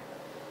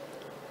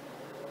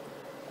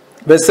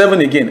 Verse 7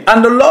 again.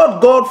 And the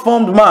Lord God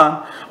formed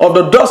man of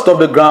the dust of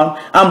the ground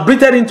and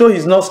breathed into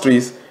his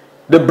nostrils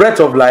the breath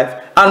of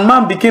life, and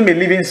man became a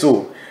living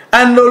soul.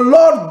 And the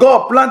Lord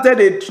God planted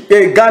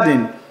a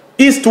garden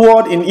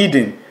eastward in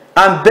Eden,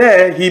 and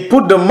there he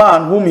put the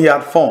man whom he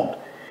had formed.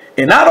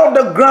 And out of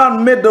the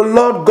ground made the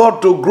Lord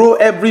God to grow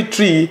every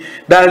tree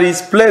that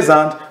is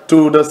pleasant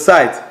to the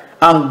sight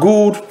and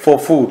good for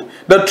food.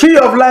 The tree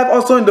of life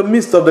also in the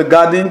midst of the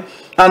garden,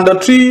 and the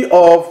tree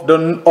of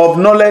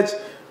knowledge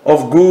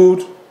of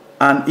good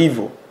and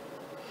evil.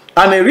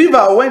 And a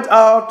river went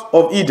out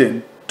of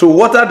Eden to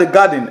water the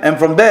garden, and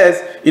from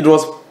there it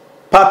was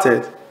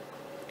parted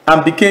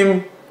and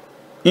became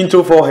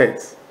into 4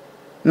 heads.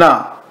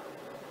 Now,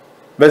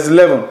 verse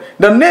 11.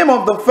 The name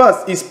of the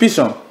first is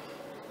Pishon,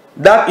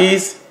 that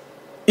is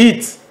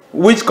it,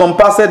 which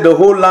compasseth the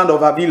whole land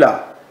of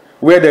Havilah,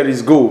 where there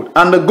is gold.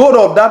 And the gold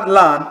of that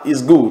land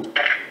is good.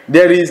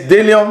 There is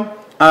bdellium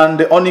and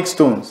the onyx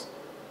stone.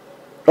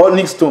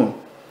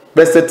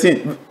 Verse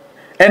 13.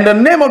 And the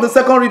name of the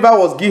second river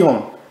was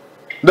Gihon.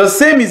 The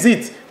same is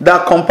it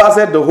that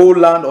compasseth the whole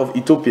land of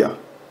Ethiopia.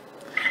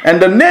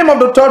 And the name of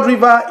the third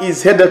river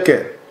is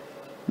Hiddekel.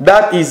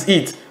 That is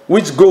it,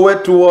 which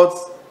goeth towards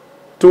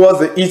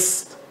the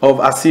east of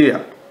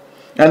Assyria.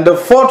 And the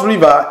fourth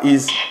river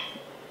is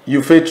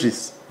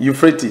Euphrates.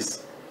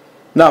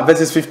 Now,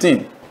 verses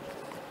 15.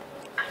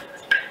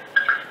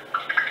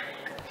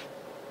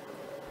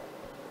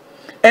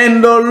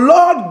 And the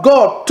Lord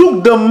God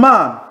took the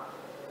man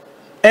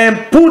and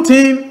put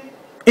him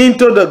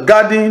into the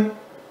garden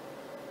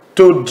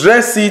to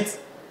dress it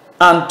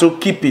and to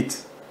keep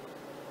it.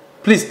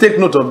 Please take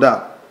note of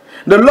that.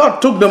 The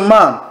Lord took the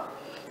man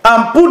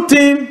and put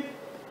him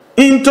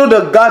into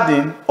the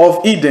garden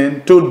of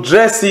Eden to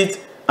dress it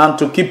and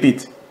to keep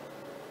it.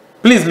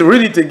 Please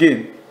read it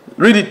again.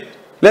 Read it.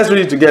 Let's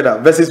read it together.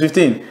 Verses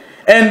 15.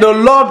 And the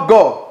Lord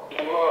God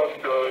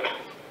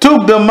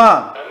took the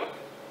man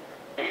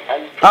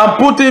and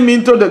put him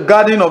into the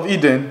garden of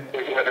Eden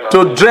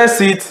to dress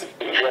it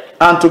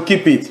and to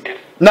keep it.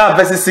 Now,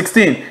 verses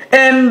 16.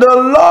 And the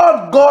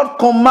Lord God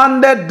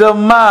commanded the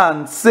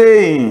man,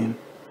 saying.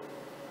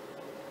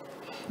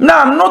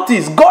 Now,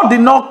 notice, God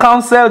did not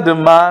counsel the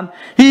man.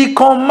 He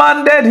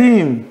commanded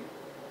him.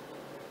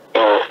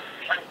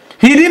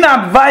 He didn't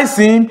advise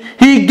him.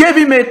 He gave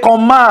him a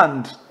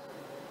command.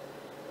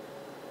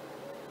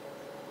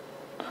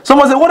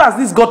 Someone say, what has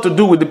this got to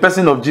do with the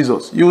person of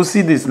Jesus? You will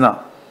see this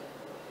now.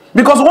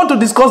 Because we want to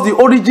discuss the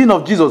origin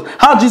of Jesus.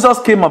 How Jesus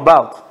came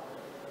about.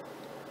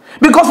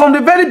 Because from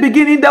the very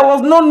beginning, there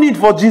was no need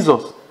for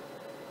Jesus.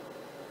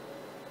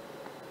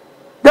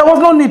 There was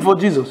no need for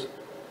Jesus.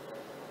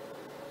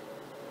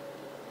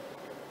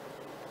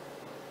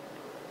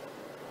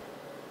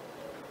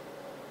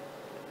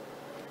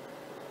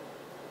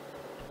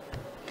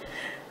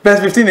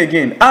 Verse 15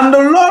 again. And the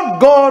Lord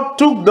God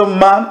took the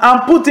man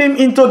and put him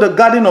into the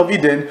garden of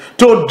Eden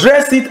to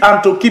dress it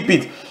and to keep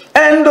it.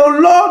 And the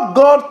Lord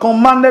God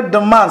commanded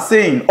the man,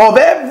 saying, of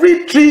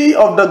every tree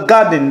of the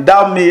garden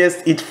thou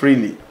mayest eat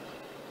freely,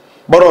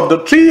 but of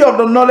the tree of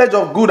the knowledge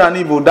of good and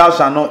evil thou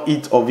shalt not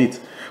eat of it.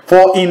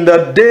 For in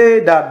the day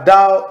that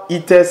thou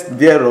eatest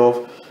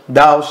thereof,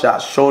 thou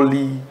shalt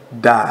surely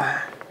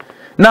die.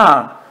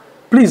 Now,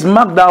 please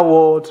mark that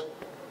word,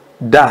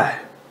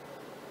 die.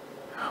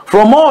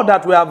 From all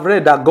that we have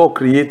read that God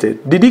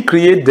created, did he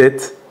create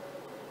death?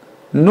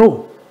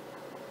 No.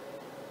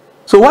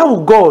 So why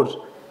would God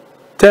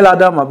tell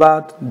Adam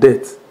about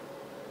death?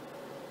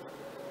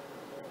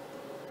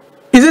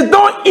 He said,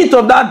 don't eat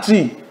of that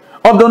tree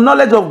of the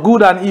knowledge of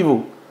good and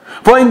evil.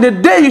 For in the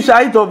day you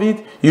shall eat of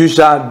it, you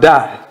shall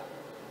die.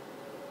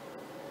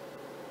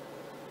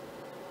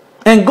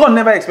 And God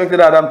never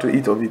expected Adam to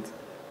eat of it.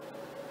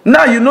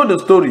 Now you know the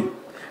story.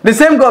 The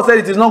same God said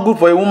it is not good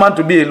for a woman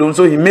to be alone,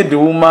 so he made the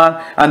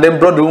woman and then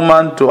brought the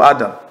woman to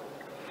Adam.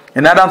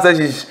 And Adam said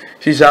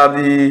she shall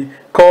be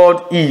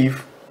called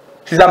Eve.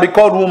 She shall be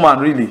called woman,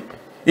 really.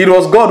 It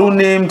was God who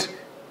named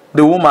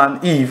the woman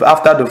Eve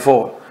after the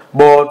fall.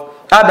 But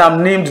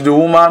Adam named the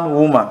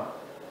woman.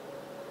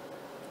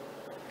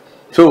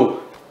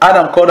 So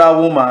Adam called her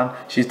woman.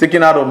 She's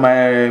taken out of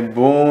my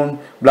bone,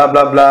 blah,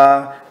 blah,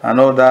 blah, and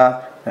all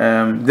that.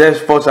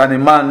 Therefore shall a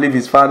man leave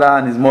his father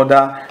and his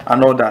mother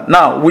and all that.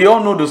 Now, we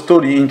all know the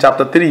story in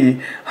chapter 3,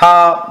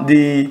 how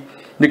the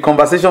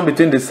conversation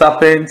between the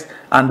serpent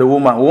and the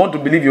woman. We want to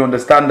believe you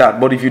understand that.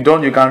 But if you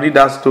don't, you can read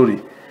that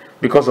story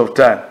because of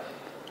time.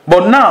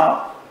 But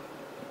now,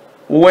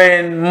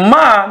 when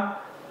man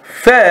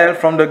fell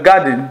from the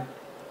garden,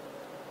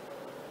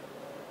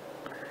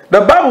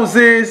 the Bible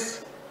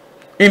says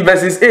in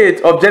verses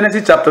 8 of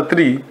Genesis chapter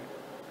 3,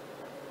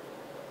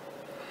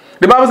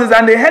 the Bible says,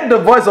 and they heard the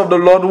voice of the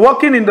Lord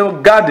walking in the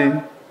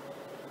garden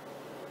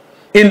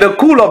in the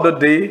cool of the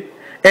day,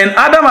 and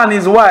Adam and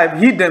his wife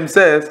hid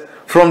themselves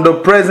from the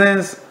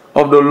presence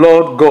of the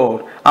Lord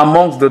God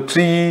amongst the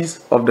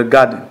trees of the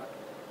garden.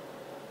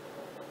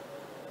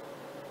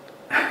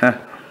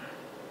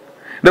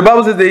 The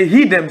Bible says they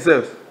hid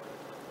themselves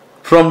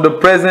from the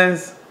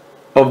presence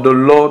of the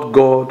Lord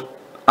God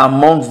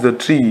amongst the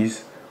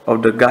trees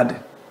of the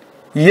garden.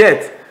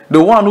 Yet,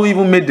 the one who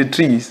even made the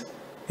trees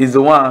is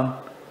the one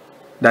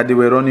that they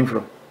were running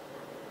from.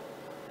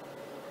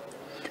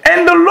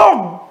 And the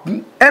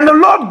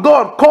Lord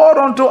God called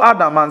unto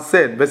Adam and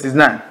said, verses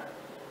 9,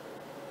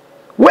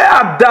 where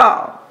art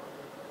thou?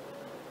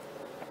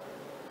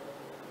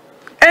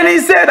 And he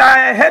said,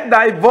 I heard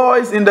thy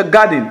voice in the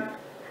garden,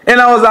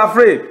 and I was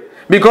afraid,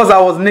 because I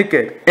was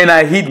naked, and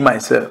I hid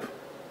myself.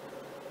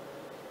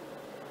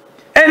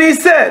 And he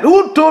said,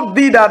 who told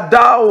thee that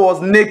thou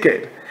was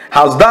naked?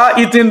 Hast thou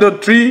eaten the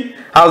tree?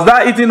 Hast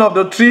thou eaten of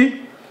the tree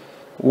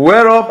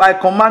whereof I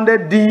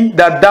commanded thee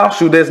that thou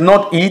shouldest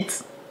not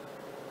eat?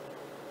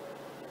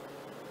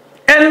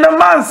 And the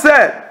man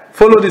said,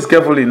 follow this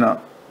carefully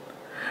now,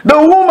 the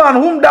woman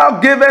whom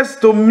thou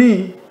gavest to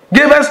me,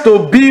 gavest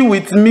to be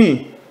with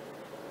me,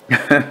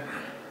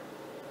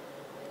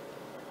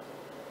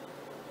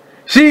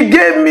 she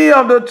gave me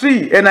of the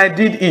tree, and I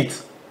did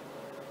eat.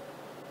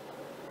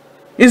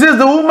 He says,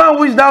 the woman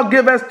which thou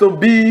gavest to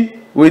be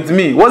with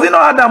me. Was it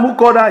not Adam who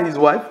called her his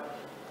wife?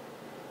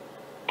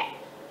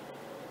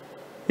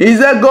 He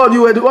said, God,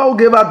 you were the one who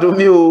gave her to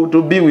me,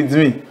 to be with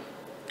me.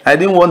 I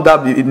didn't want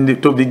that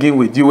to begin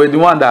with. You were the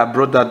one that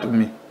brought that to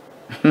me.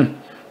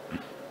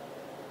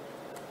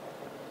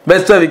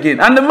 Verse 12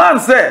 again. And the man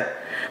said,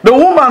 the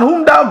woman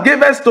whom thou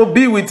gavest to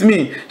be with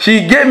me,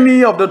 she gave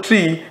me of the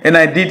tree, and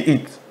I did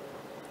eat.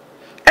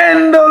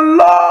 And the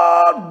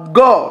Lord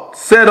God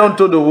said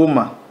unto the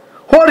woman,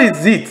 what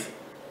is it?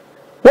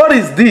 What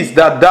is this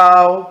that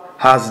thou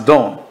hast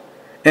done?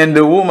 And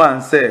the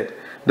woman said,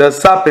 the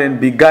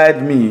serpent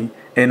beguiled me,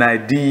 and I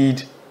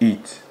did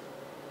eat.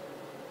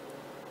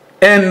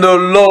 And the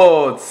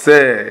Lord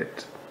said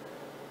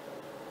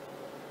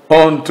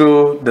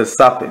unto the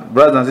serpent.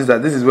 Brothers and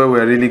sisters, this is where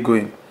we're really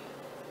going.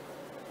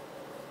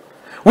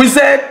 We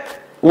said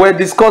we're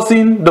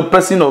discussing the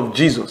person of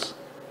Jesus.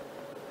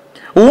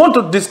 We want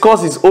to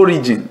discuss his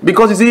origin.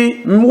 Because you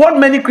see, what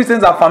many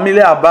Christians are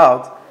familiar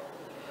about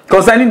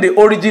concerning the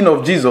origin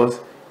of Jesus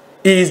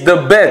is the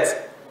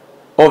birth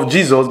of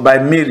Jesus by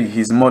Mary,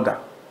 his mother.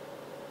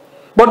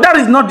 But that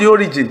is not the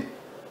origin.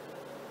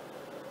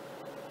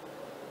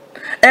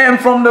 And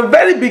from the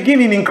very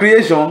beginning in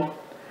creation,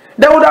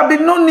 there would have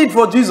been no need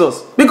for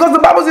Jesus. Because the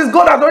Bible says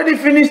God has already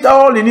finished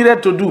all he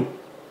needed to do.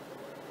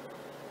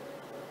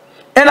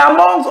 And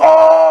amongst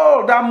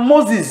all that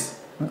Moses,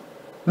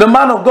 the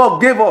man of God,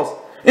 gave us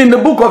in the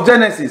book of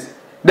Genesis,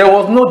 there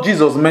was no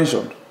Jesus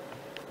mentioned.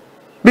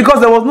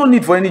 Because there was no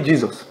need for any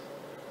Jesus.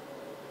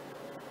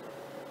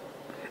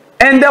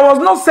 And there was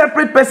no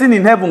separate person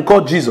in heaven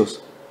called Jesus.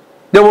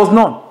 There was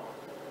none.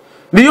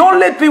 The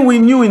only thing we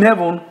knew in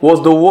heaven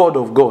was the word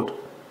of God.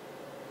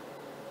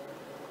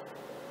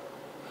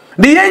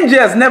 The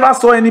angels never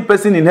saw any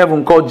person in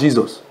heaven called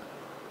Jesus.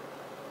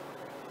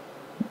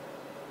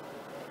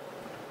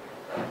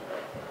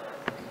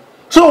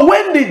 So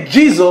when did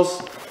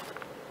Jesus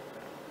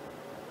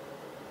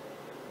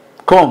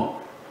come?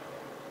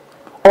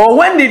 Or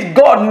when did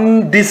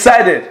God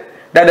decided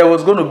that there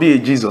was going to be a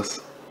Jesus?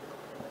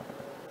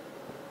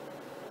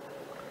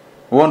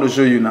 We want to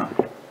show you now.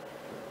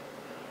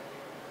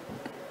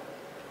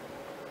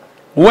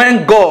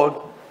 When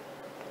God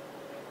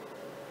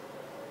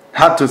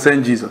had to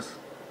send Jesus.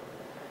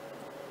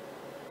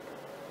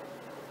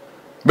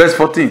 Verse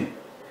 14.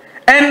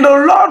 And the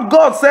Lord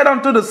God said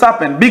unto the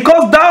serpent,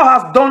 because thou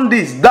hast done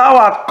this, thou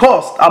art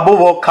cursed above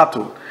all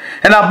cattle,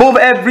 and above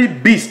every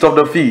beast of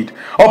the field.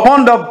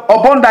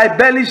 Upon thy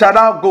belly shalt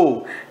thou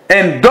go,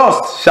 and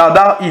dust shalt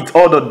thou eat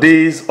all the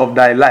days of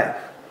thy life.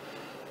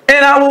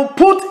 And I will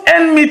put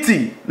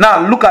enmity,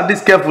 now look at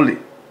this carefully,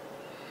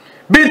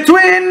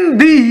 between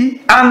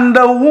thee and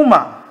the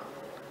woman,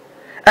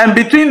 and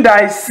between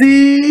thy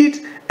seed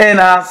and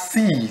her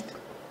seed.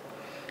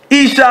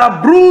 He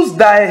shall bruise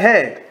thy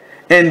head,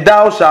 and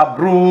thou shalt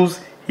bruise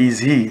his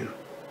heel.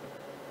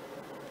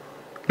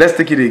 Let's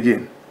take it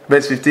again.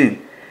 Verse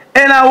 15.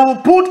 And I will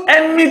put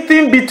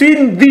enmity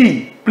between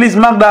thee, please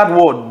mark that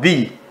word,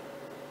 thee,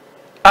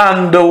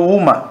 and the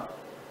woman,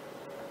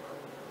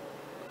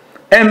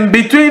 and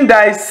between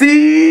thy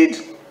seed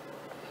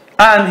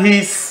and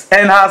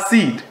her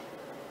seed.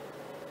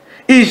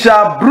 He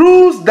shall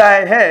bruise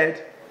thy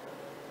head,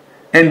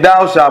 and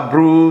thou shalt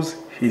bruise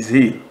his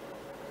heel.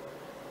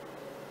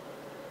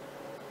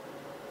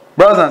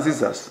 Brothers and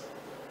sisters,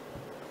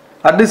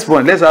 at this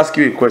point, let's ask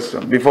you a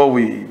question before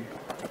we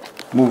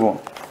move on.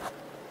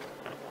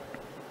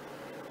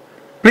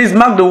 Please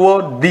mark the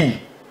word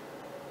thee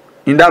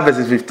in that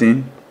verse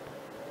 15,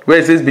 where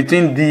it says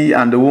between thee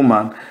and the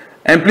woman.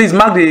 And please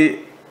mark the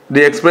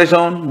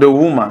expression the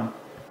woman.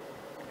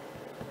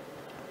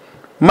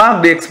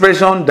 Mark the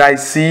expression thy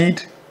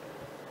seed,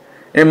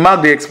 and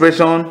mark the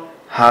expression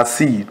her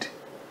seed.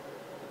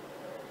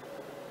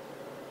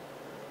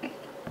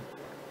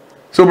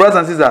 So brothers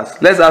and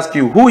sisters, let's ask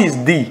you, who is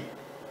thee?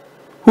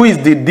 Who is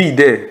the thee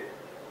there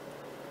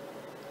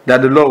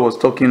that the Lord was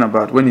talking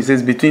about when he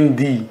says between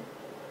thee?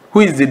 Who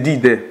is the thee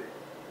there?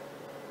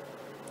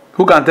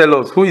 Who can tell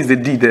us who is the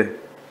thee there?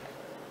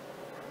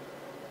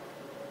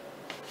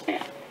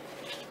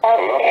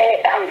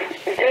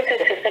 Due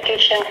to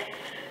specification,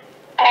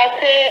 I'll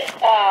say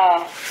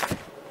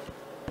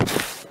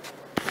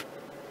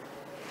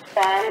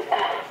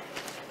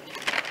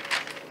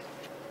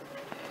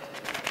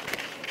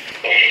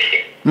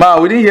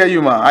Ma, we didn't hear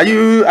you, ma. Are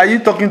you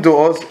talking to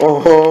us,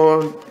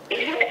 or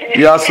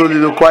you are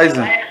soliloquizing?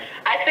 I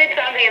said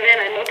something and then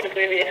I noticed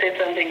maybe I said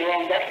something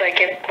wrong. That's why I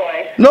kept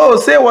quiet. No,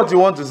 say what you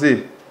want to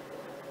say.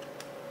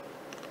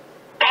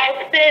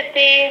 I'll say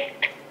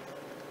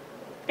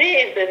the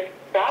is the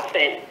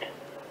serpent.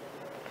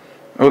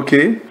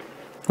 Okay.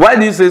 Why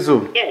do you say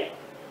so? Yes.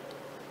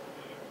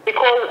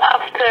 Because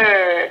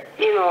after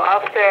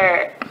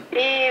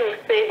Eve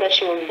said that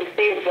she was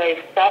deceived by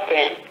a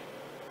serpent,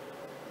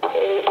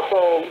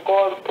 so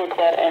God put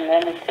that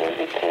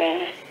enmity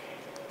between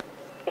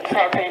the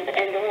serpent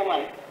and the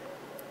woman.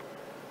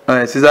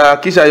 Alright, Sister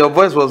Akisha, your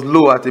voice was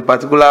low at a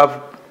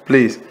particular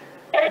place.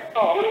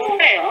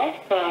 Oh,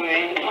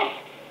 sorry.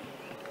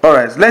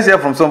 Alright, let's hear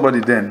from somebody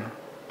then.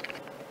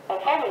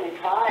 I'm probably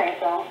tired,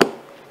 so.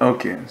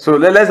 Okay, so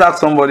let's ask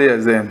somebody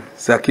else then,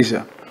 Sister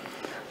Akisha.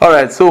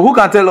 Alright, so who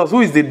can tell us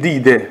who is the D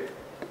there?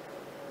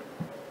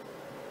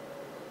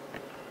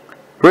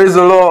 Praise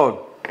the Lord.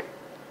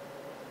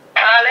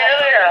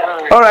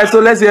 Hallelujah. Alright, so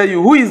let's hear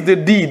you. Who is the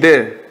D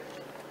there?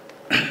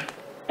 This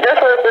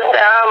was the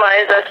Alma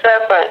is a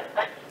serpent.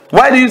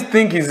 Why do you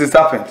think he's the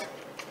serpent?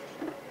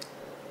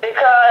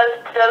 Because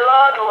the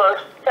Lord was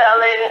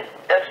telling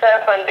the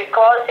serpent,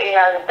 because he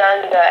has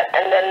done that,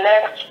 and the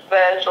next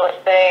verse was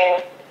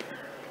saying,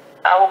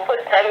 I will put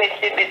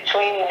enmity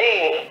between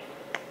thee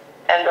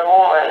and the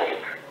woman.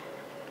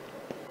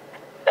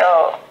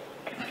 So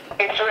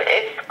it's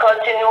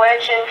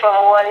continuation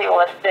from what he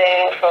was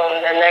saying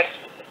from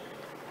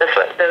the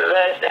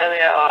verse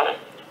earlier on.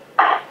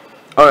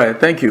 All right,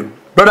 thank you.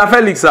 Brother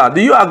Felix, sir,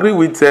 do you agree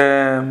with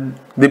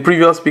the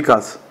previous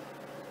speakers?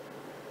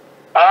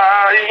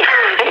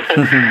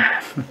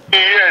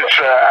 Yes,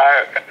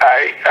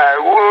 I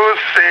will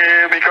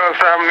say, because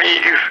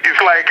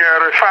it's like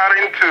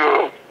referring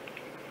to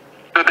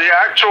the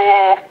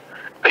actual,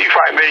 if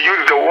I may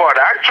use the word,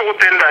 actual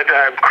thing that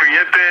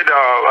created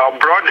or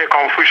brought the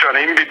confusion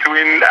in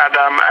between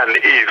Adam and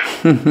Eve.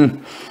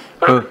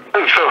 So,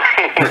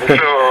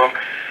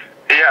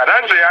 yeah,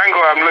 that's the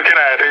angle I'm looking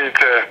at it.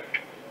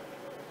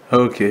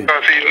 Okay.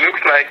 Because it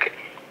looks like,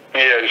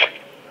 yes.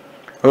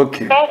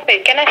 Okay.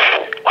 Bro.Osi,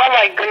 oh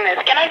my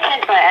goodness, can I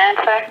change my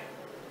answer?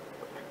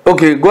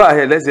 Okay, go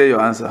ahead. Let's hear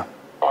your answer.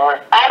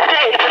 I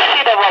say it's the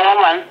seed of a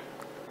woman.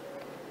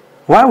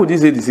 Why would you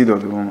say the seed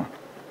of the woman?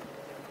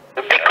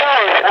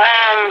 Because,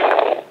 and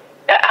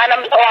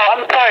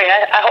I'm sorry,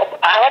 I hope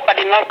I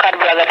did not cut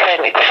Brother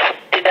Felix.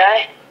 Did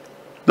I?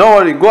 Don't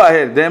worry, go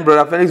ahead. Then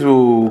Brother Felix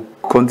will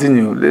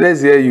continue.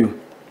 Let's hear you.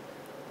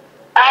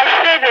 I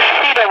said the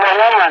seed of a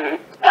woman.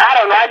 I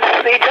don't know,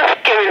 it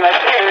just came in my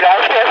spirit. I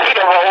said the seed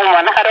of a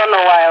woman. I don't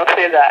know why I'll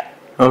say that.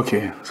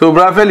 Okay. So,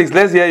 Brother Felix,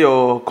 let's hear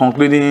your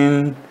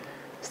concluding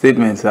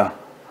statement, sir.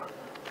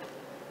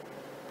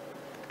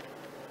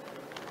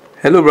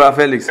 Hello, Brother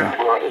Felix, sir.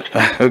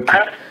 Okay.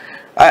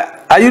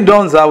 Are you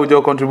done, sir, with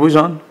your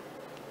contribution?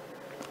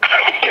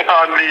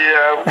 On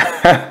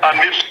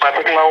this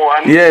particular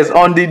one? Yes,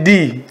 on the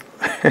D.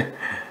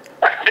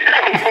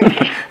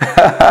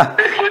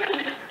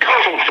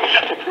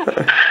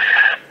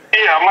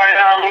 Yeah, my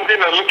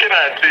looking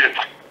at it,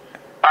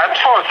 at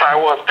first I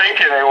was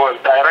thinking it was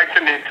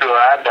directing it to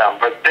Adam,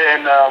 but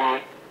then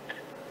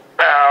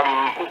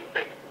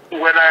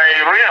when I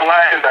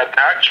realized that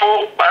the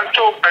actual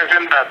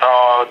person that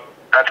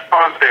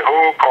caused the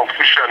whole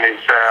confusion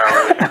is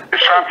the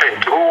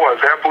serpent, who was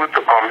able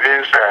to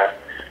convince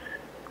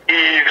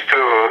Eve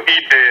to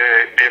eat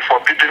the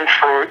forbidden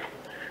fruit,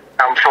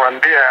 and from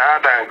there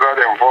Adam got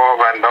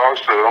involved and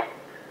also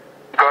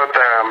got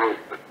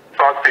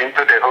talked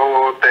into the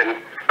whole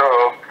thing.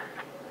 So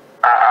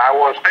I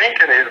was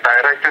thinking it's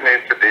directing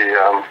it to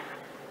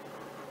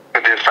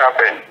the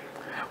serpent.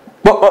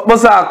 But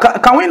sir,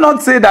 can we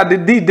not say that the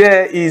deed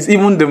there is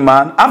even the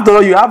man? After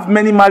all, you have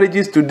many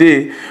marriages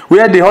today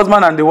where the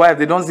husband and the wife,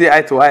 they don't see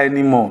eye to eye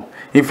anymore.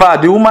 In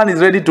fact, the woman is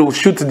ready to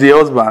shoot the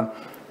husband.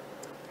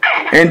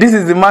 And this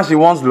is the man she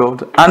once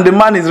loved. And the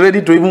man is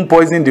ready to even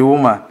poison the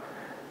woman.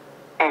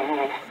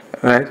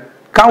 Right?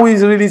 Can we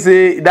really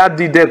say that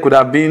deed there could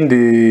have been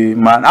the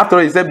man? After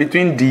all, he said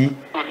between D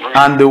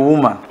and the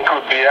woman. It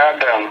could be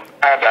Adam.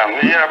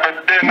 Yeah,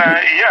 but then,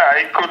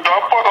 it could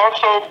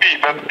also be.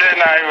 But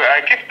then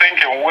I keep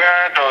thinking,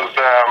 where does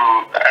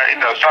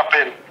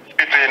serpent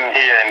fit in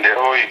here in the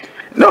whole?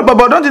 No,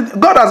 but don't you,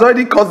 God has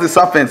already caused the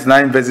serpent now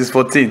in verses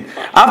 14.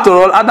 After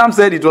all, Adam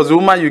said it was the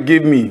woman you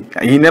gave me.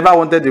 He never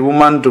wanted the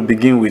woman to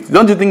begin with.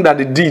 Don't you think that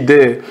the deed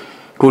there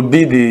could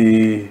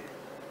be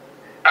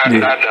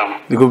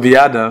Adam? It could be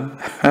Adam.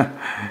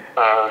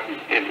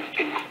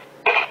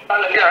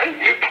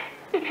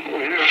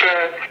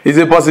 It's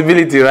a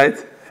possibility, right?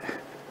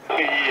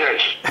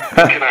 Yes.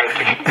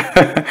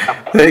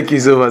 Thank you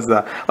so much,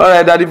 sir. All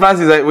right, Daddy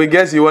Francis, we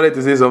guess you wanted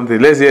to say something.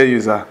 Let's hear you,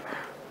 sir.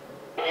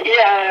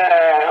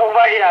 Yeah,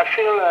 over here I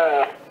feel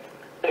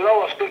the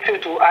Lord was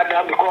speaking to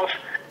Adam because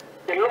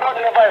the Lord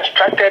never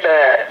instructed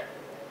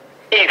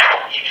Eve.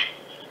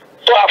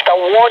 So after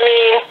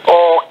warning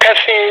or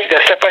cursing the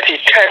serpent, he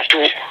turned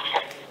to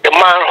the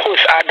man who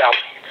is Adam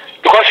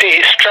because he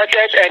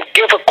instructed and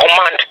gave a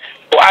command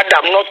to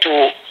Adam, not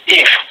to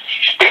Eve.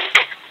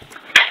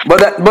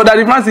 But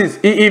Daddy Francis,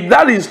 if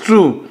that is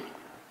true,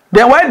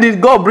 then why did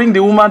God bring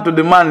the woman to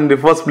the man in the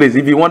first place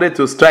if he wanted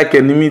to strike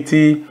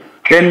enmity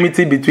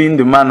between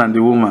the man and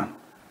the woman?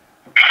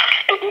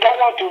 He did not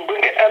want to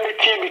bring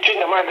enmity between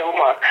the man and the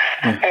woman.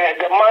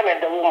 The man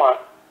and the woman.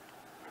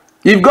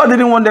 If God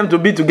didn't want them to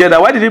be together,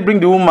 why did he bring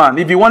the woman?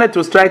 If he wanted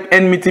to strike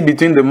enmity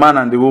between the man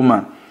and the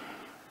woman?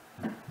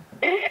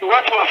 He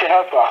wants to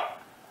help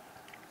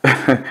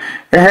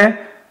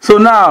her. So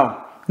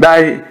now,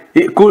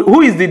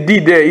 who is the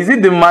deed there? Is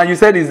it the man? You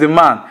said it's the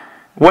man.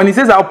 When he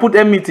says I'll put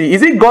enmity,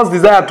 is it God's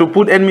desire to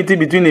put enmity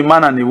between a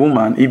man and a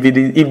woman? If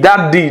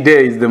that deed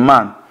there is the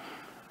man,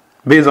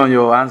 based on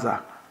your answer.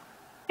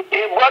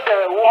 He brought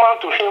the woman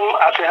to him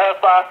as a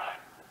helper,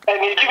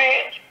 and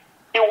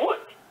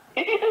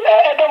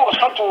Adam was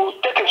trying to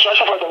take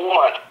instruction from the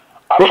woman,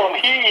 and from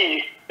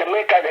the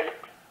maker.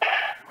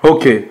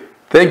 Okay,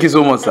 thank you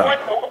so much, sir.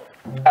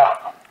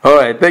 All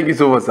right, thank you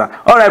so much, sir.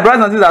 All right,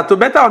 brothers and sisters, to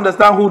better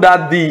understand who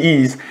that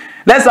D is,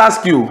 let's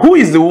ask you, who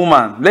is the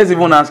woman? Let's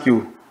even ask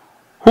you,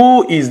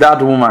 who is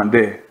that woman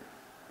there?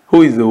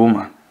 Who is the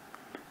woman?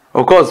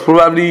 Of course,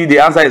 probably the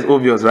answer is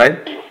obvious,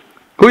 right?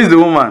 Who is the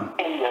woman?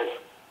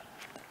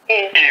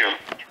 Eve.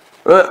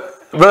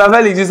 Brother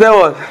Felix, you said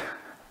what?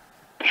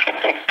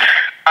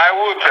 I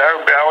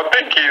would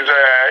think it's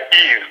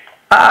Eve.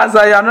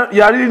 Sir,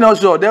 you are really not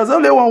sure. There's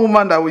only one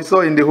woman that we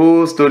saw in the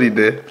whole story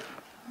there.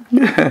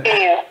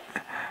 Eve.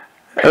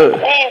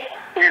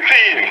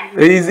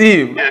 It's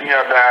Eve.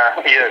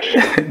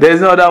 Yes. There's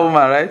no other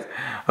woman, right?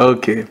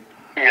 Okay.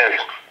 Yes.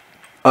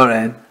 All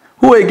right.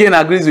 Who again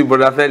agrees with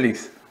Brother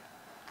Felix?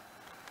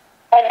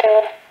 I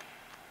do.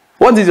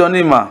 What is your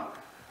name, ma?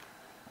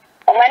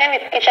 My name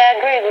is Kisha. I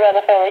agree with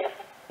Brother Felix.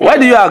 Why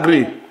do you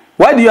agree?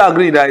 Why do you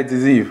agree that it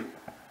is Eve?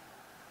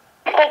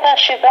 Because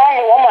she's the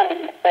only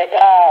woman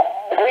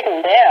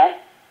written there.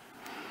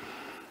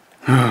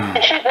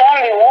 And she's the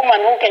only woman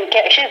who can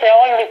carry, she's the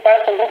only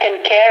person who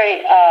can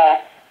carry a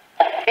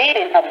seed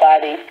in her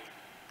body.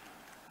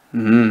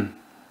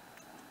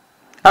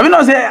 Have you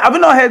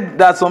not heard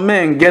that some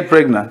men get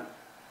pregnant?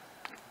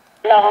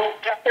 No.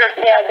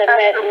 Yeah, the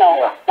man,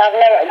 no. I've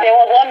never, there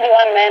was only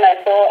one man I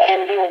saw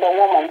and he was a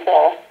woman,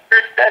 so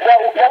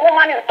the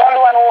woman is the only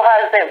one who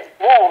has the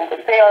womb.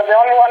 They are the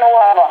only one who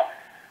have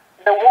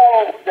the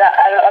womb that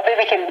a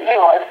baby can,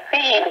 a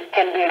seed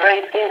can be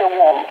raised in the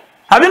womb.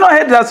 Have you not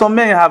heard that some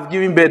men have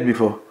given birth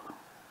before?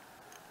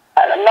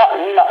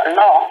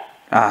 No.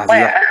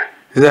 Where?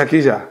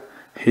 Zakisha.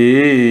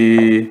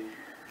 Hey.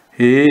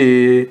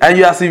 And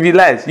you are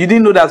civilized. You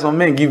didn't know that some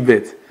men give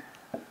birth?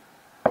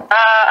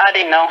 I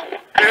didn't know.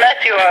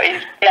 Unless you are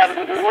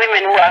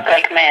women who act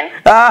like men.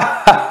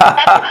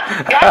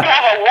 You have to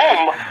have a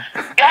womb.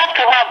 You have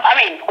to have,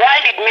 why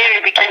did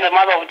Mary become the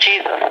mother of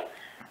Jesus?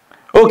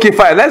 Okay,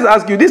 fine. Let's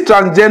ask you, these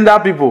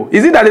transgender people,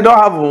 is it that they don't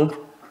have womb?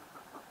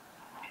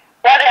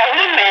 Well, they are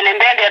women and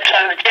then they're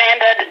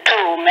transgendered to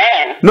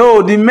men.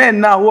 No, the men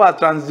now who are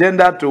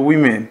transgender to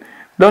women,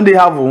 don't they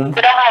have womb?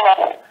 They don't have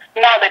a womb.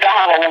 No, they don't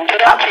have a womb. They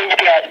don't change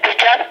their, they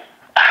just,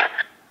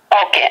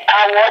 Okay,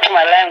 I'll watch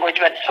my language,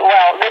 but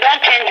well, they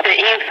don't change the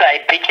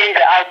inside, they change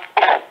the out.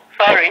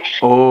 Sorry.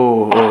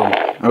 Oh,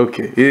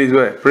 okay. It is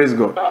well. Praise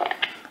God.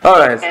 All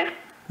right. Okay.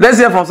 Let's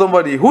hear from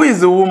somebody. Who is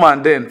the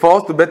woman then? For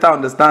us to better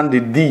understand the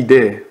D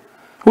there.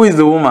 Who is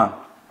the woman?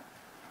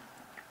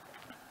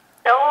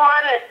 The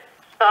woman is,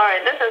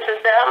 sorry, this is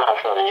Sister Emma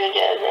from New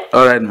Jersey.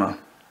 All right, ma'am.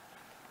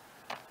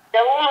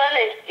 The woman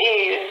is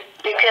Eve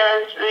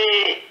because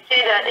we see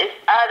that it's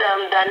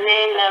Adam that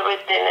named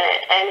everything,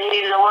 and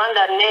he's the one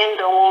that named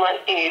the woman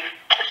Eve.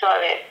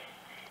 Sorry.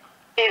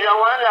 He's the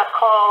one that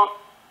called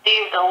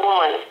Eve the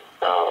woman.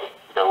 So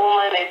the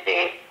woman is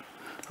Eve.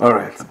 All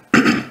right.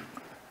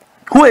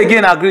 Who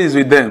again agrees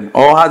with them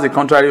or has a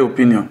contrary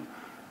opinion?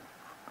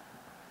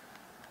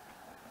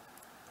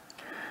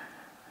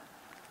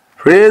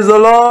 Praise the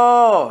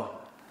Lord.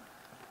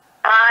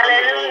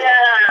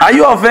 Hallelujah. Are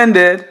you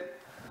offended?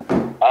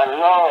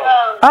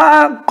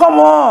 No. Come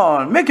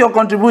on. Make your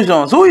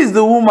contributions. Who is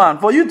the woman?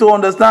 For you to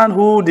understand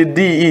who the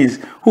D is,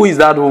 who is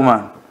that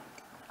woman?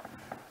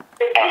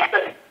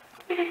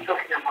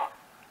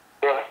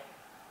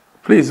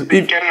 Please. If,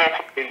 New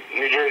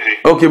Jersey.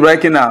 okay,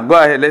 breaking now. Go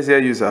ahead. Let's hear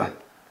you, sir.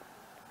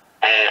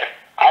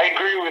 I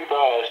agree with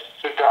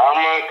Sister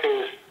Alma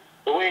because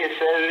the way it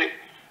says it,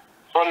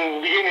 from the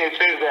beginning it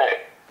says that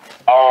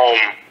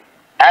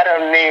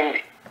Adam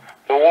named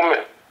the woman,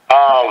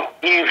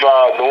 Eve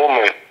the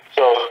woman.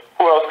 So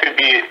who else could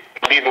be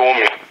the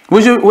woman?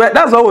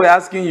 That's what we're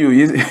asking you.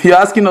 You're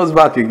asking us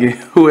back again.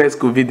 Who else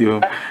could be the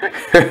woman?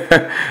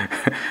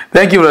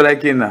 Thank you, Brother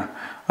Kina.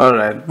 All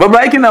right. But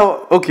Brother Kina,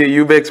 okay,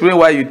 you've explained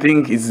why you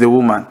think it's the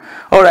woman.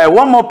 All right,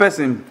 one more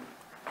person.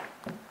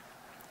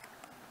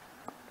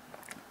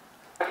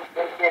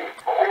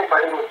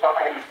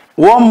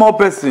 One more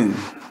person.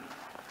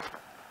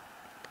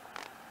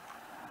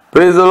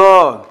 Praise the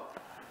Lord.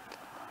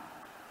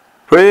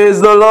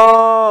 Praise the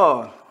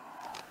Lord.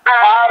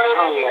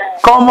 Hallelujah.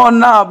 Come on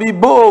now, be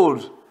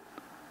bold.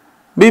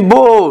 Be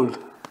bold.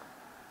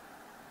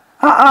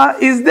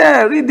 It's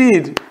there, read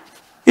it.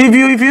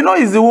 If you know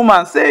it's the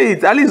woman, say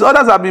it. At least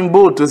others have been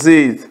bold to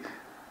say it.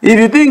 If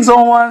you think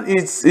someone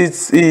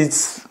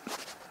it's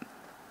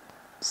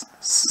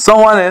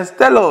someone else,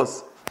 tell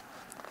us.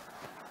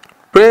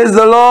 Praise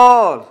the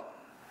Lord.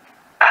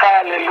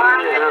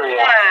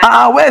 Hallelujah.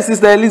 Where is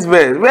Sister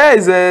Elizabeth? Where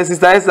is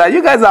Sister Esther?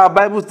 You guys are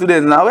Bible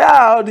students now. Where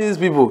are all these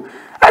people?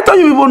 I thought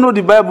you people know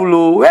the Bible.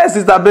 Oh. Where is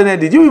Sister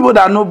Benedict? You people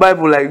that know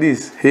Bible like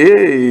this.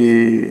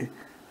 Hey.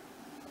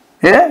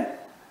 Yeah?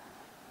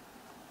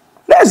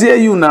 Let's hear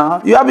you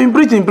now. You have been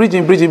preaching.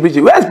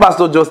 Where is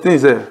Pastor Justin,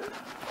 sir?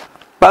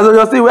 Pastor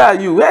Justin, where are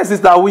you? Where is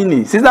Sister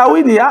Winnie? Sister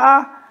Winnie,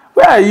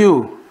 where are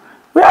you?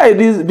 Where are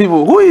these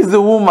people? Who is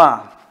the woman?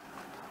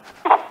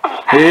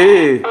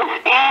 Hey. If the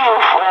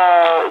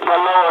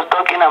Lord was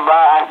talking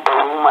about the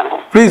woman.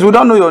 Please, we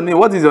don't know your name.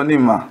 What is your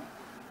name, ma?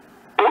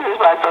 This is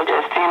Pastor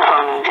Justin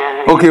from New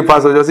Jersey. Okay,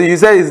 Pastor Justin. You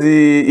say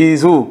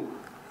is who?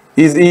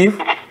 Is Eve?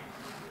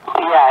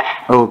 Yes.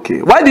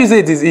 Okay. Why do you say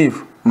it is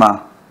Eve, ma?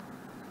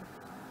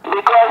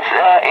 Because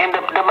in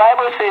the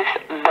Bible says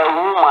the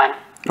woman.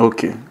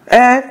 Okay.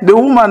 The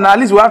woman, at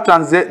least we have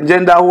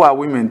transgender who are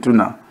women too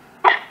now.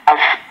 As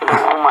the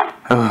woman.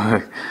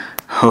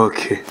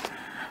 Okay.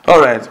 All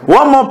right.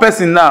 One more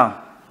person now.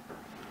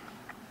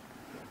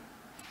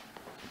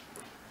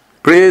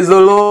 Praise the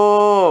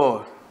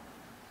Lord.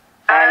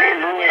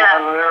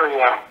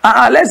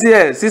 Hallelujah. Let's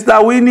hear Sister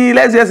Winnie.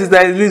 Let's hear Sister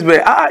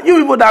Elizabeth. You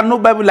people that know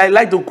Bible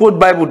like to quote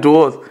Bible to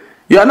us.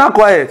 You are not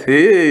quiet.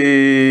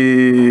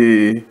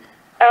 Hey.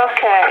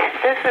 Okay,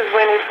 this is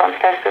Winnie from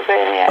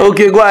Pennsylvania.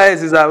 Okay, go ahead,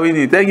 Sister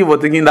Winnie. Thank you for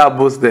taking that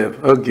bold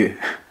step. Okay.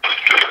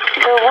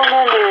 The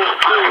woman is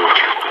Eve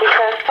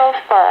because so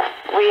far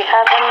we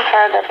haven't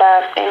heard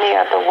about any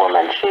other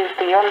woman. She's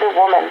the only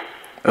woman.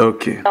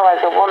 Okay. So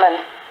as a woman.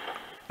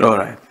 All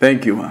right.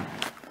 Thank you, man.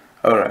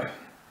 All right.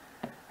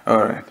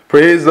 All right.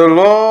 Praise the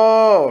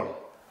Lord.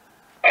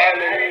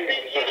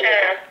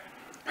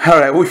 All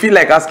right. We feel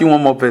like asking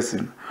one more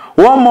person.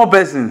 One more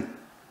person.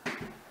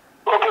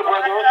 Okay,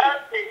 brother.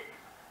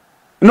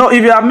 No,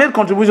 if you have made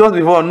contributions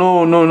before,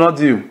 no, not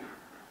you.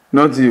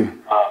 Not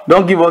you.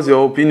 Don't give us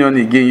your opinion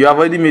again. You have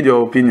already made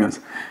your opinions.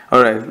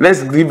 All right.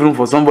 Let's give room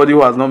for somebody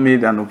who has not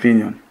made an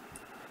opinion.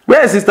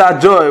 Where is Sister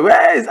Joy?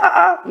 Where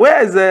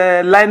is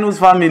Linus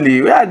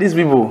family? Where are these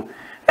people?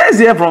 Let's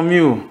hear from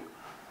you.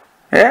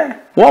 Yeah?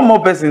 One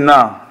more person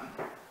now.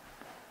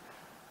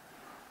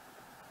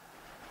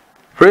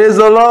 Praise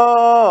the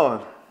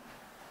Lord.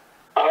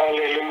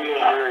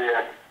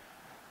 Hallelujah.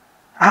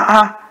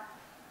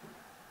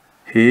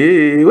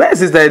 Hey, where is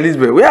Sister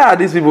Elizabeth? Where are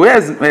these people? Where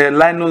is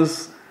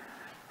Linus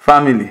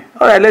family?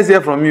 All right, let's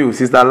hear from you,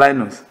 Sister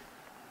Linus.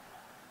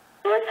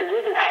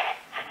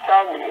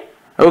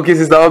 Okay,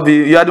 Sister Obi,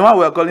 you are the one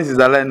we are calling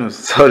Sister Linus.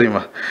 Sorry,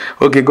 ma.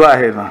 Okay, go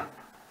ahead, ma.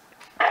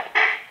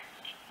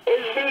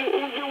 Is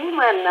the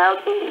woman now?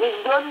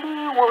 Is the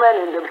only woman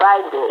in the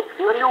Bible?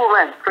 The only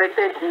woman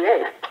created the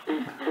earth.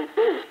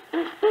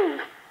 Is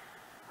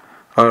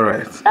All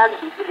right.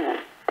 That's the woman.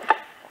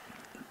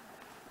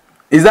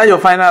 Is that your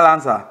final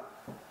answer?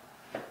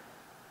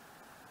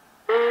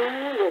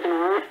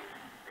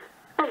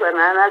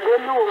 and the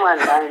only woman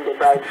in the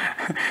Bible.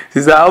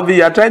 Sister Obi,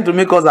 you are trying to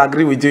make us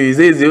agree with you. You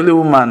say it's the only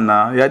woman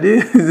now. You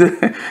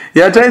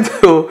are trying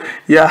to,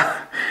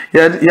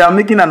 you are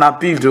making an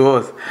appeal to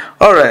us.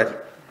 All right.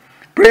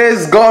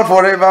 Praise God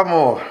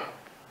forevermore.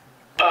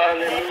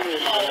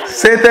 Hallelujah.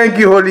 Say thank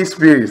you, Holy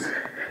Spirit.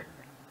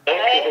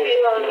 Thank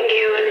you,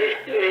 Holy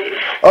Spirit.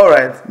 All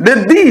right.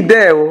 The D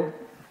there. Oh.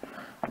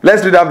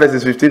 Let's read that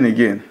verses 15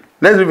 again.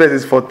 Let's read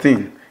verses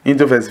 14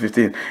 into verse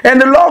 15.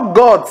 And the Lord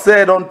God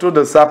said unto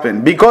the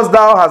serpent, because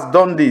thou hast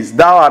done this,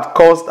 thou art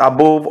cursed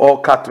above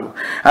all cattle,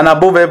 and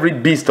above every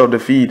beast of the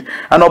field.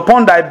 And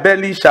upon thy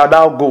belly shalt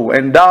thou go,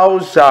 and thou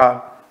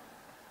shalt...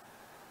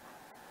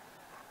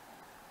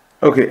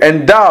 Okay,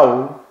 and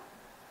dust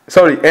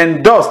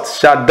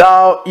shalt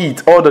thou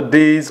eat all the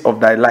days of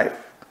thy life.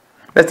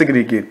 Let's take it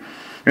again.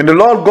 And the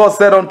Lord God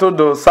said unto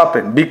the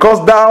serpent,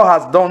 because thou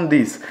hast done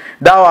this,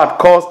 thou art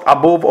cursed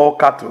above all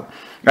cattle,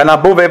 and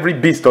above every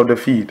beast of the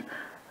field.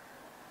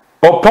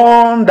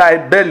 Upon thy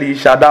belly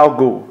shalt thou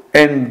go,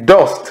 and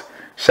dust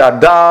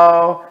shalt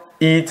thou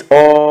eat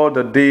all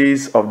the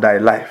days of thy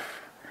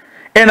life.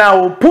 And I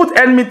will put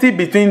enmity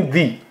between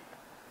thee.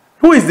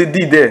 Who is the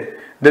D there?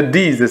 The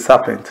D is the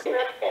serpent.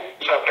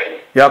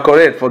 Serpent. You are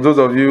correct. For those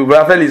of you,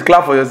 Brother Felix,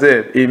 clap for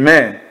yourself.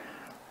 Amen.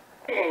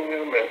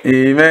 Amen.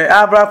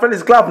 Amen. Brother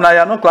Felix, clap now. You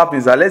are not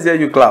clapping, sir. Let's hear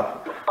you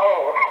clap.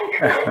 Oh,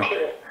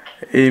 okay.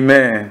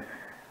 Amen.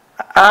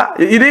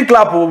 You didn't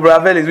clap,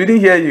 Brother Felix. We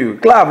didn't hear you.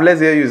 Clap. Let's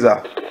hear you,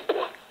 sir.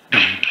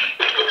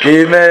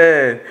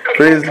 Amen.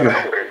 Praise God.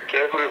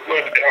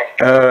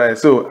 All right.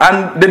 So,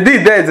 and the D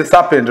there is the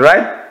serpent,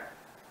 right?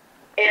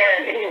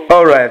 Yes.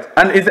 All right.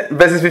 And it's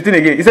verses 15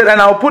 again. He said, and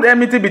I'll put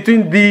enmity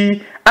between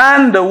thee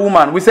and the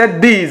woman. We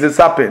said thee is the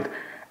serpent.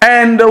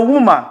 And the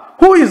woman.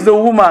 Who is the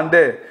woman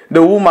there?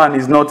 The woman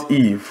is not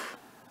Eve.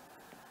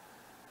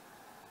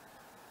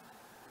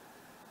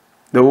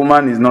 The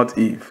woman is not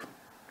Eve.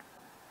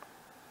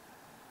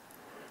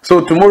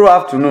 So tomorrow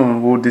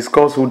afternoon, we'll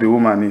discuss who the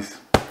woman is.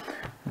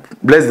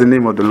 Bless the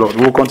name of the Lord.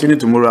 We'll continue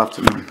tomorrow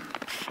afternoon.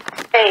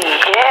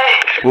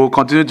 We'll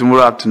continue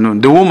tomorrow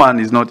afternoon. The woman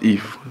is not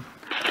Eve.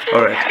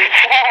 All right.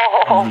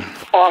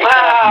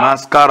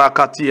 Mascara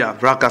katia,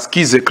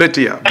 brakaskize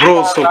kretia,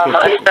 Bro.Osi.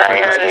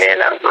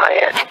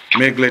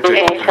 Meglete.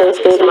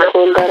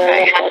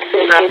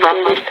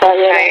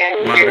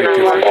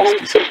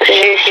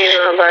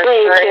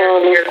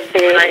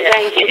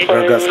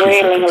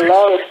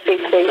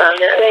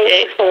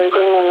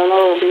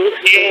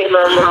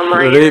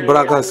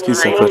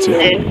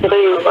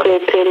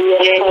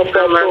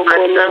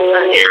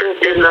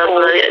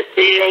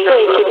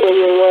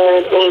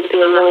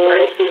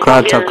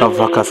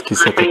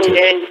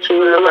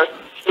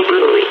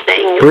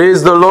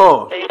 Praise the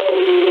Lord.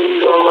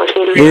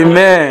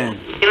 Amen.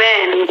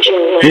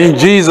 In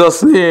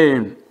Jesus'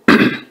 name.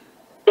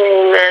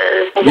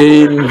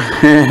 Amen.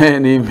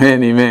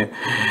 Amen. Amen.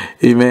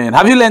 Amen.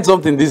 Have you learned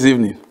something this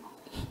evening?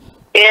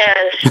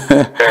 Yes.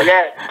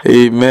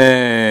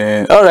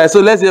 Amen. All right, so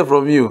let's hear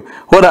from you.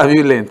 What have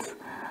you learned?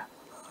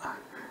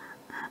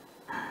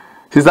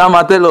 Sister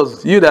Amma, tell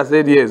us, you that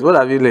said yes, what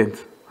have you learned?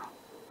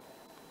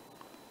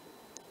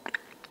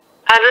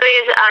 At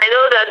least I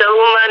know that the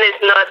woman is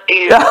not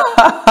Eve.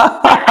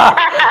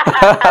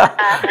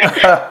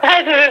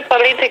 That is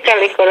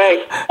politically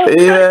correct.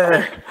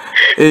 Amen.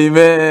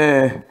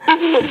 Amen.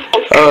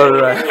 All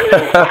right.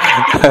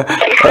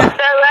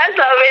 The rest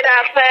of it,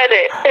 I've heard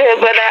it,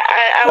 but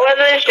I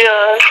wasn't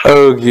sure.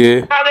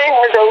 Okay. Probably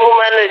the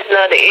woman is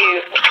not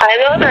Eve. I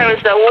know there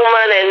is a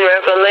woman in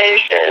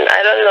Revelation. I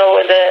don't know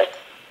whether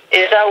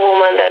it's that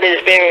woman that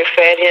is being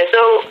referred here.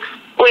 So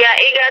we are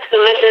eager to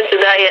listen to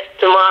that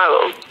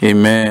tomorrow.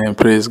 Amen.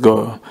 Praise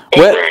God.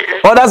 Well,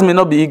 others may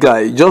not be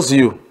eager, just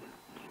you.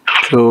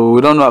 So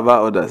we don't know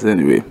about others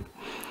anyway.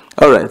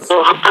 All right.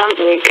 Oh, I'm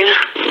eager.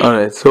 All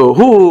right. So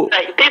who?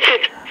 This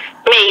is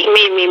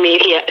me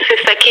here,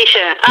 Sister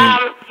Keisha.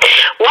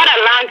 What I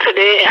learned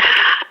today,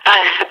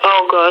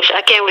 oh gosh,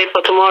 I can't wait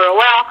for tomorrow.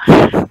 Well,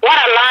 what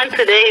I learned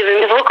today is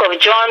in the book of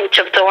John,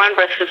 chapter 1,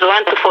 verses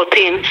 1 to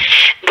 14,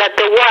 that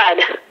the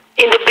Word,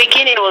 in the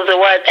beginning was the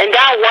Word, and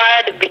that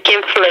Word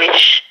became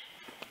flesh.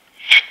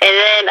 And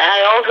then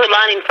I also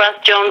learned in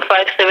 1 John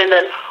 5:7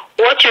 that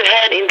what you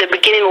heard in the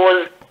beginning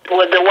was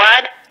the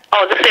Word,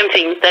 or the same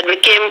thing, that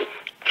became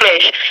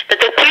flesh. That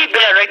the three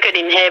bear record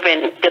in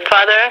heaven: the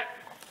Father,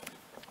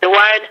 the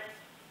Word,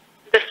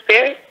 the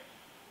Spirit.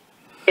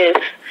 Yes.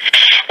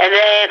 And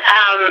then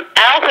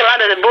I also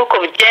learned that the book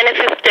of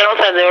Genesis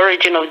tells us the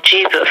origin of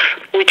Jesus,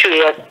 which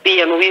we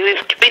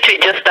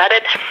just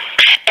started.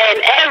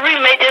 And every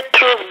major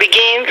truth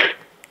begins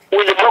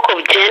with the book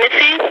of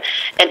Genesis,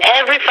 and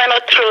every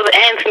final truth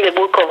ends in the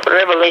book of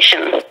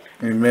Revelation.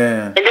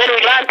 Amen. And then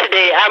we learned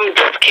today, I'm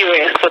just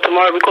curious for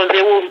tomorrow, because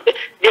there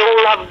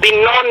will have been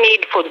no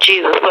need for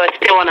Jesus, so I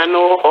still want to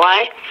know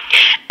why.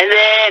 And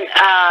then,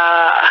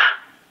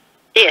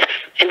 yes,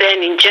 and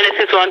then in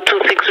Genesis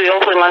 1:2-6, we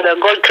also learned that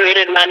God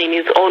created man in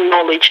his own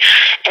knowledge.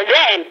 And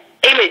then,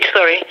 and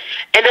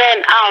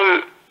then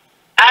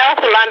I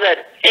also learned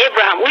that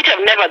Abraham, which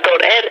I've never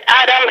thought.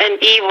 Adam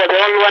and Eve were the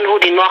only one who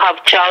did not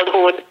have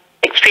childhood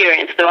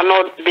experience. They were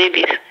not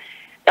babies.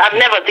 I've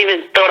never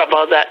even thought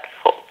about that.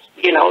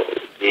 You know,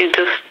 you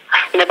just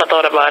never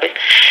thought about it.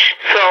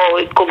 So,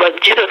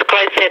 but Jesus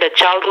Christ had a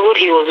childhood.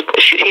 He was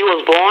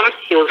born.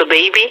 He was a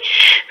baby.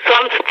 So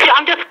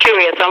I'm just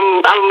curious.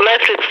 I'm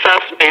left with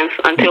suspense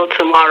until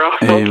tomorrow.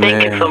 So Amen.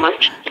 Thank you so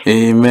much.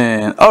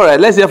 Amen. All right,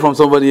 let's hear from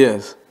somebody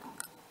else.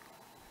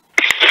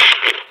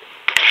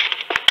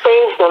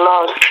 Praise the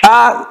Lord.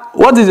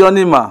 What is your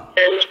name, ma?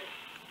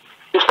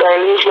 Sister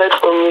Elizabeth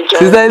from New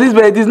Jersey. Sister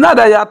Elizabeth, it is not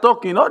that you are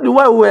talking. All the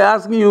while we were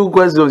asking you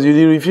questions,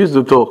 you refuse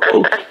to talk.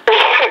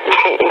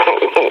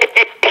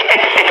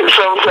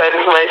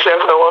 Sometimes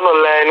myself, I want to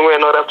learn when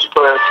other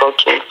people are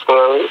talking. So,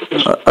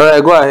 all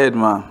right, go ahead,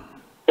 ma.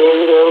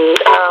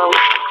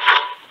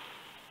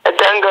 I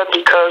thank God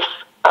because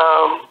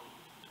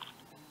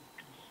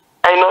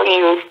I know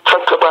you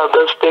talked about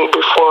this thing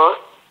before.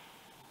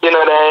 You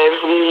know, that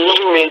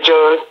every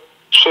major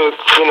truth,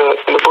 you know,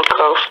 in the book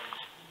of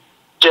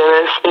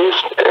Genesis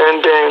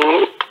and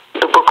then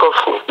the book of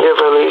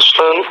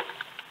Revelation,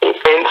 it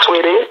ends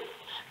with it.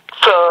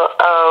 So,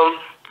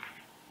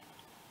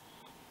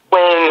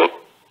 when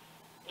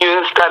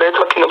you started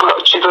talking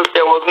about Jesus,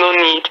 there was no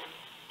need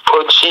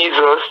for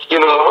Jesus, you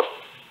know.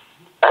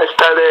 I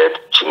started,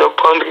 you know,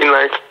 pondering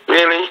like,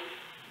 really?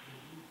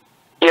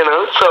 You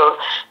know, so,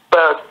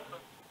 but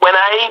when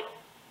I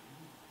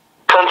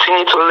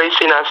continue to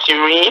listen as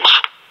you read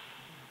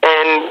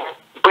and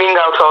bring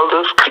out all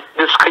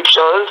the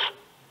scriptures,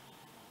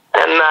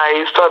 and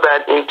I saw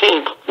that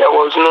indeed there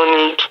was no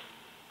need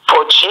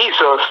for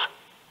Jesus.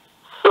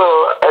 So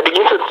I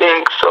begin to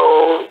think,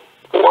 so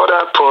what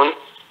happened?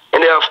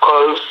 And then, of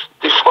course,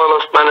 the fall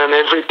of man and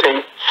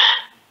everything.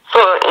 So,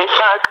 in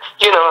fact,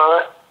 you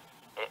know,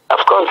 of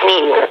course,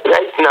 me,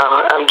 right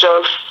now, I'm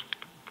just,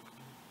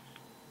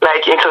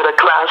 like, into the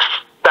class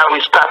that we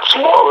start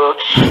tomorrow.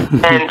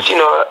 And, you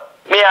know,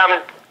 me,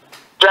 I'm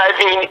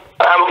driving,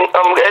 I'm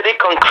already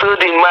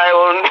concluding my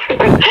own,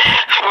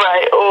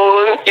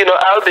 you know,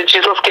 how the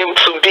Jesus came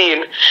to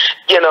be,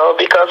 you know,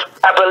 because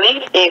I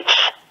believe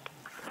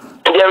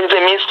there is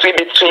a mystery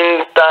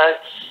between the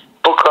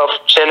book of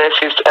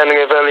Genesis and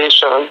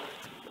Revelation.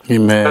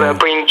 Amen. That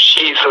bring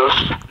Jesus.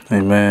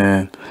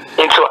 Amen.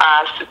 Into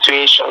our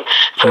situation.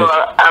 So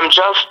I'm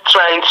just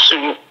trying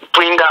to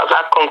bring out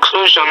that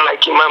conclusion,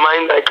 like in my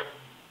mind, like,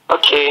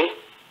 okay,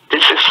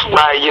 this is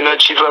why, you know,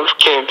 Jesus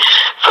came.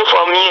 So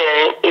for me,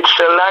 it's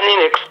a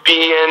learning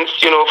experience,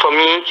 you know, for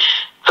me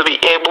to be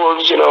able,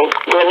 you know,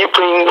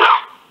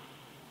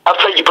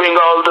 after you bring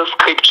all the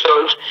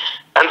scriptures,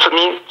 and for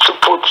me to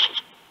put,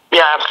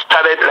 I've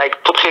started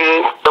like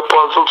putting the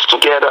puzzles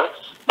together.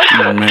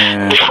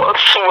 Before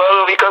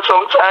tomorrow, because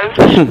sometimes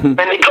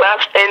when the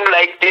class ends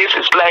like this,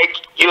 it's like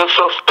you're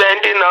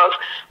suspending us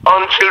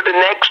until the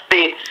next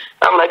day.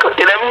 I'm like,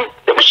 okay, let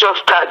me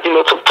just start, you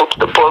know, to put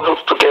the puzzles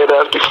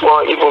together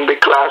before even the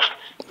class.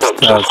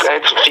 Just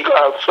trying to figure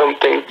out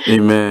something.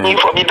 Amen. And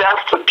for me,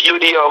 that's the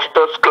beauty of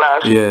this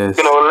class. Yes.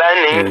 You know,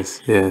 learning.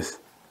 Yes.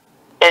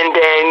 And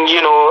then,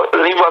 you know,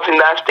 leave us in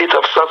that state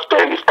of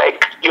suspense.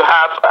 Like, you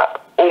have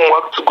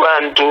homework to go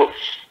and do.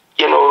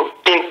 You know,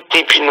 think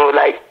deep, you know,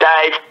 like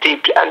dive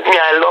deep. And me,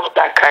 I love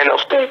that kind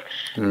of thing.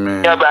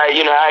 Amen. Yeah, but,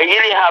 you know, I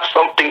really have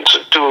something to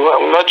do. I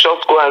will not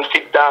just go and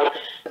sit down.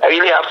 I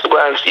really have to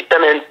go and sit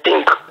down and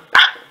think,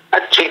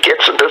 actually get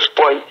to this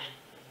point.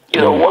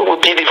 You know, what would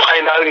be the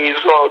final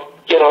result,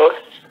 you know?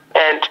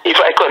 And if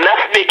I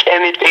cannot make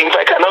anything, if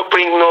I cannot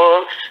bring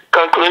no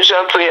conclusion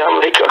to it,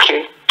 I'm like,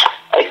 okay,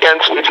 I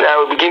can't wait now. I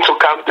will begin to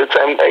count the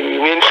time. I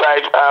win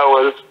 5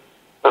 hours.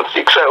 6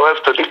 hours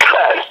to the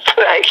class.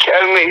 I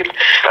can't wait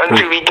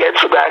until we get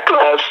to that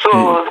class.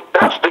 So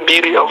that's the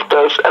beauty of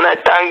this. And I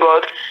thank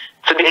God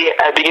today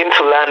I begin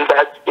to learn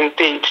that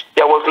indeed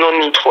there was no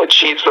need for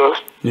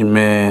Jesus.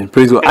 Amen.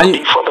 Praise God. No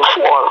need for the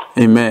fall.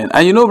 Amen.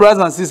 And you know,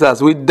 brothers and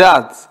sisters, with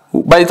that,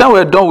 by the time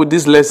we're done with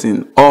this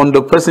lesson on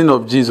the person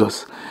of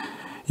Jesus,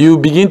 you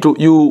begin to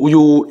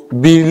you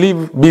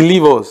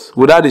believe us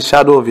without a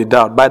shadow of a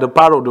doubt. By the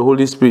power of the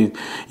Holy Spirit,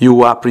 you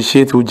will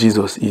appreciate who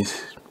Jesus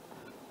is.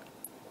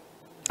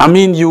 I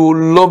mean, you will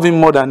love him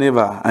more than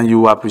ever and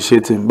you will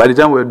appreciate him. By the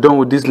time we're done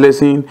with this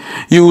lesson,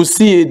 you will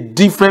see a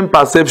different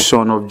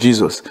perception of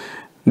Jesus.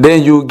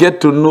 Then you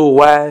get to know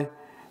why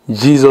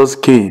Jesus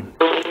came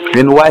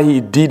and why he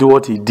did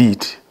what he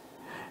did.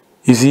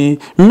 You see,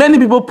 many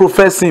people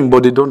profess him,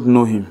 but they don't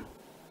know him.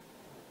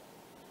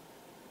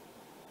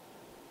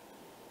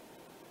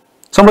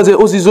 Somebody say,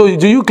 Osi, so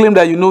do you claim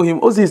that you know him?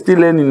 Osi is still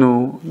learning.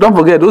 No. Don't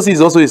forget, Osi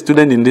is also a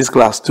student in this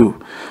class too.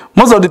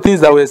 Most of the things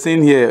that we're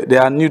saying here, they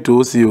are new to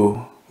Osi.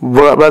 Oh.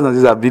 Brothers and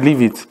sisters,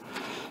 believe it.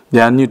 They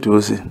are new to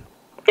Osi.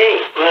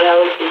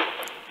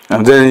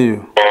 I'm telling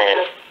you.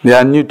 They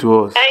are new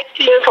to us. Thank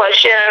you for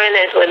sharing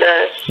it with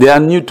us. They are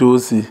new to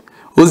Osi.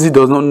 Osi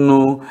does not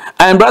know.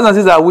 And brothers and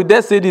sisters, we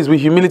dare say this with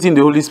humility in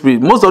the Holy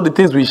Spirit. Most of the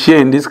things we share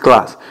in this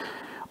class,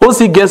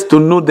 Osi gets to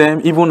know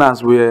them even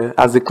as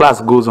the class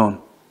goes on.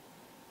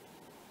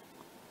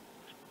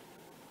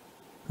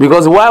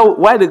 Because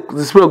why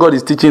the Spirit of God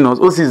is teaching us,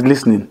 Osi is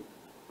listening.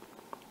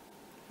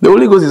 The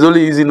Holy Ghost is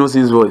only using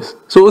Osi's voice.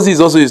 So Osi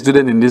is also a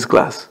student in this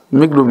class.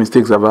 Make no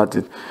mistakes about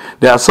it.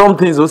 There are some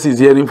things Osi is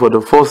hearing for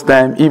the first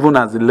time, even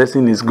as the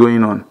lesson is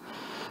going on.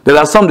 There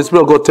are some the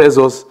Spirit of God tells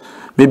us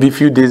maybe a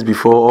few days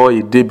before or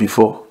a day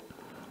before.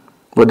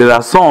 But there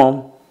are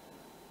some,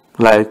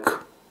 like,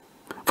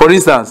 for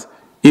instance,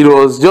 it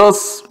was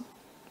just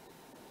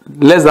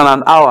less than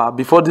an hour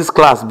before this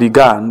class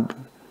began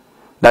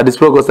that the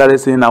Spirit of God started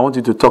saying, I want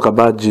you to talk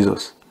about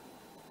Jesus.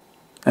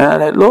 And I'm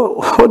like, Lord,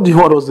 what do you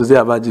want us to say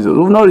about Jesus?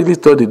 We've not really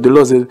studied. The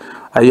Lord said,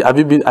 are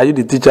you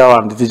the teacher or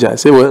I'm the teacher? I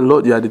say, well,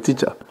 Lord, you are the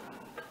teacher.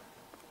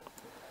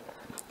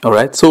 All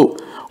right, so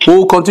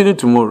we'll continue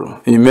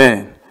tomorrow.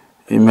 Amen.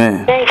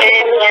 Amen. Amen.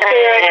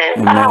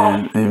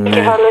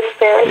 Amen.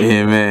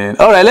 Amen.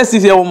 All right, let's see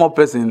here one more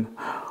person.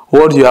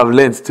 What you have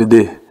learned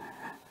today.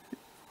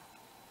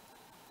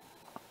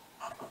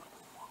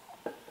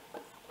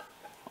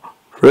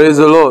 Praise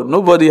the Lord.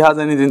 Nobody has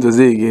anything to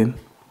say again.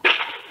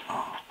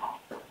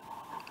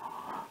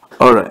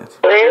 All right.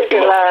 Praise the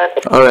Lord.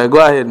 All right, go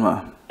ahead,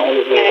 ma.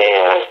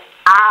 Yeah.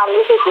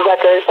 This is Sister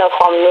Teresa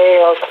from New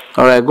York.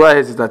 All right, go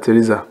ahead, Sister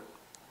Teresa.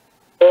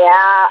 Yeah,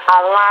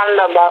 I learned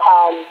about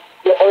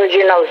the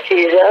origin of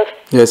Jesus.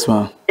 Yes,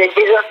 ma'am. That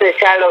Jesus is the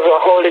child of the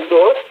Holy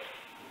Ghost.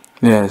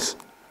 Yes.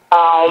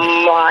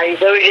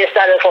 His origin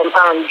started from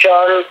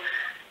John,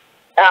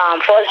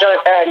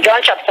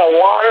 John chapter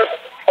 1,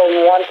 from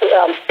 1 to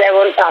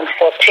 7 and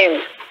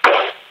 14.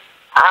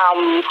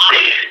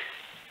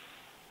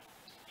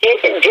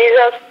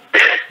 Jesus,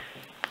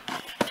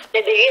 in the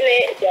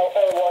beginning, there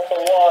was the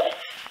Word,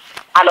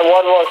 and the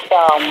Word was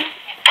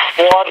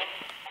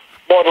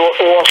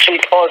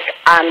with us,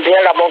 and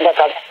dwelt among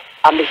us,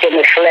 and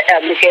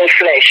became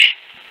flesh.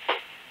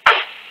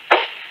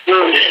 The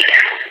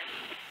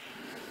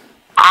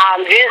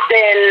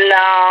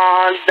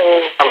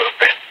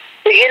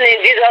beginning,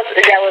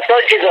 there was no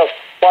Jesus,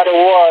 but the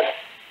Word.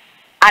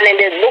 And in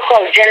the book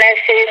of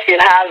Genesis, you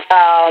have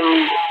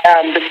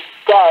the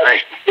God,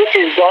 which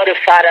is God the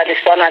Father, the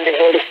Son, and the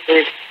Holy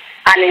Spirit.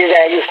 And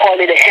you call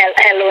it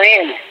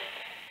Elohim.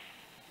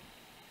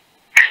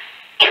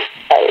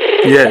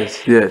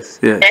 Yes.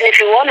 And if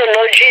you want to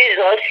know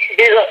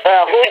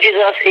who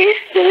Jesus is,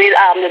 you read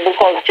the book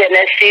of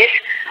Genesis,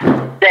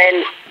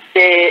 then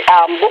the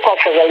book of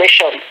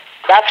Revelation.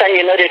 That's when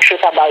you know the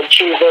truth about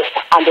Jesus.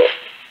 And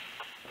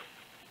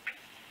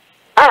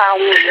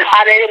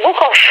in the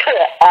book of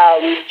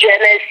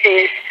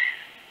Genesis,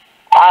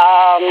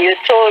 you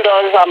told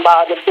us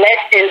about the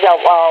blessings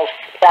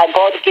that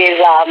God gave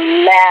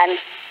man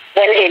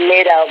when he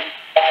made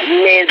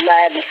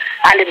man,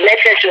 and the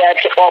blessings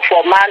were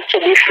for man to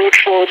be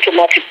fruitful, to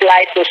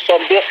multiply, to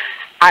subdue,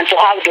 and to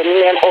have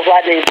dominion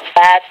over the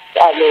earth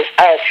and the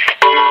earth.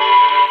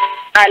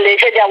 And they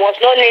said there was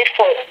no need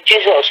for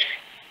Jesus,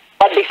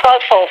 but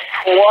because of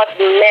what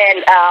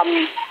men,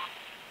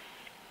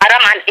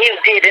 Adam and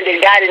Eve did in the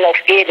Garden of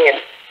Eden,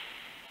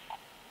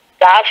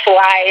 that's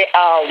why,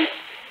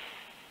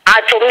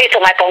 and to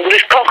my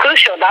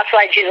conclusion, that's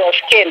why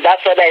Jesus came.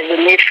 That's why there is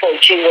a need for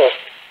Jesus.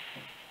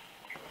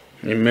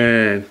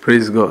 Amen.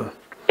 Praise God.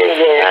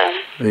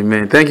 Yeah.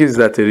 Amen. Thank you,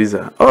 Sister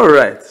Teresa. All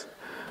right.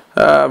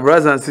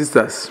 Brothers and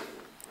sisters,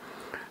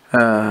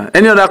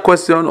 any other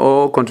question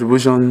or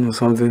contribution or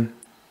something?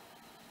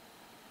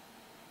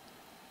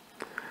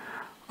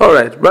 All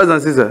right, brothers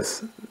and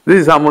sisters,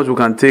 this is how much we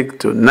can take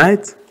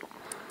tonight.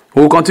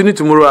 We will continue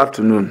tomorrow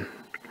afternoon.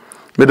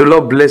 May the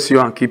Lord bless you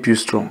and keep you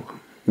strong.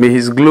 May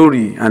His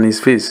glory and His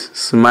face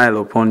smile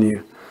upon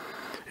you.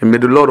 And may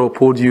the Lord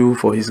uphold you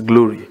for His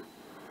glory.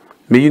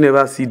 May you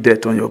never see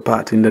death on your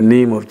path. In the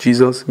name of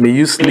Jesus, may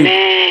you sleep.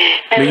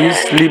 May you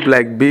sleep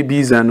like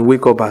babies and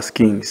wake up as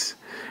kings.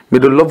 May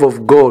the love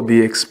of God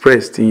be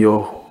expressed in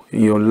your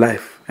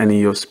life and in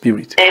your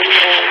spirit.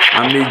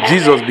 And may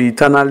Jesus be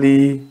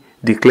eternally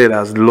declared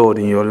as Lord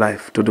in your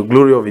life, to the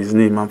glory of His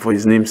name and for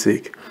His name's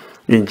sake.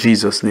 In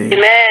Jesus' name.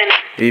 Amen.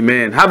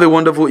 Amen. Have a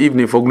wonderful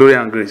evening for glory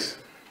and grace.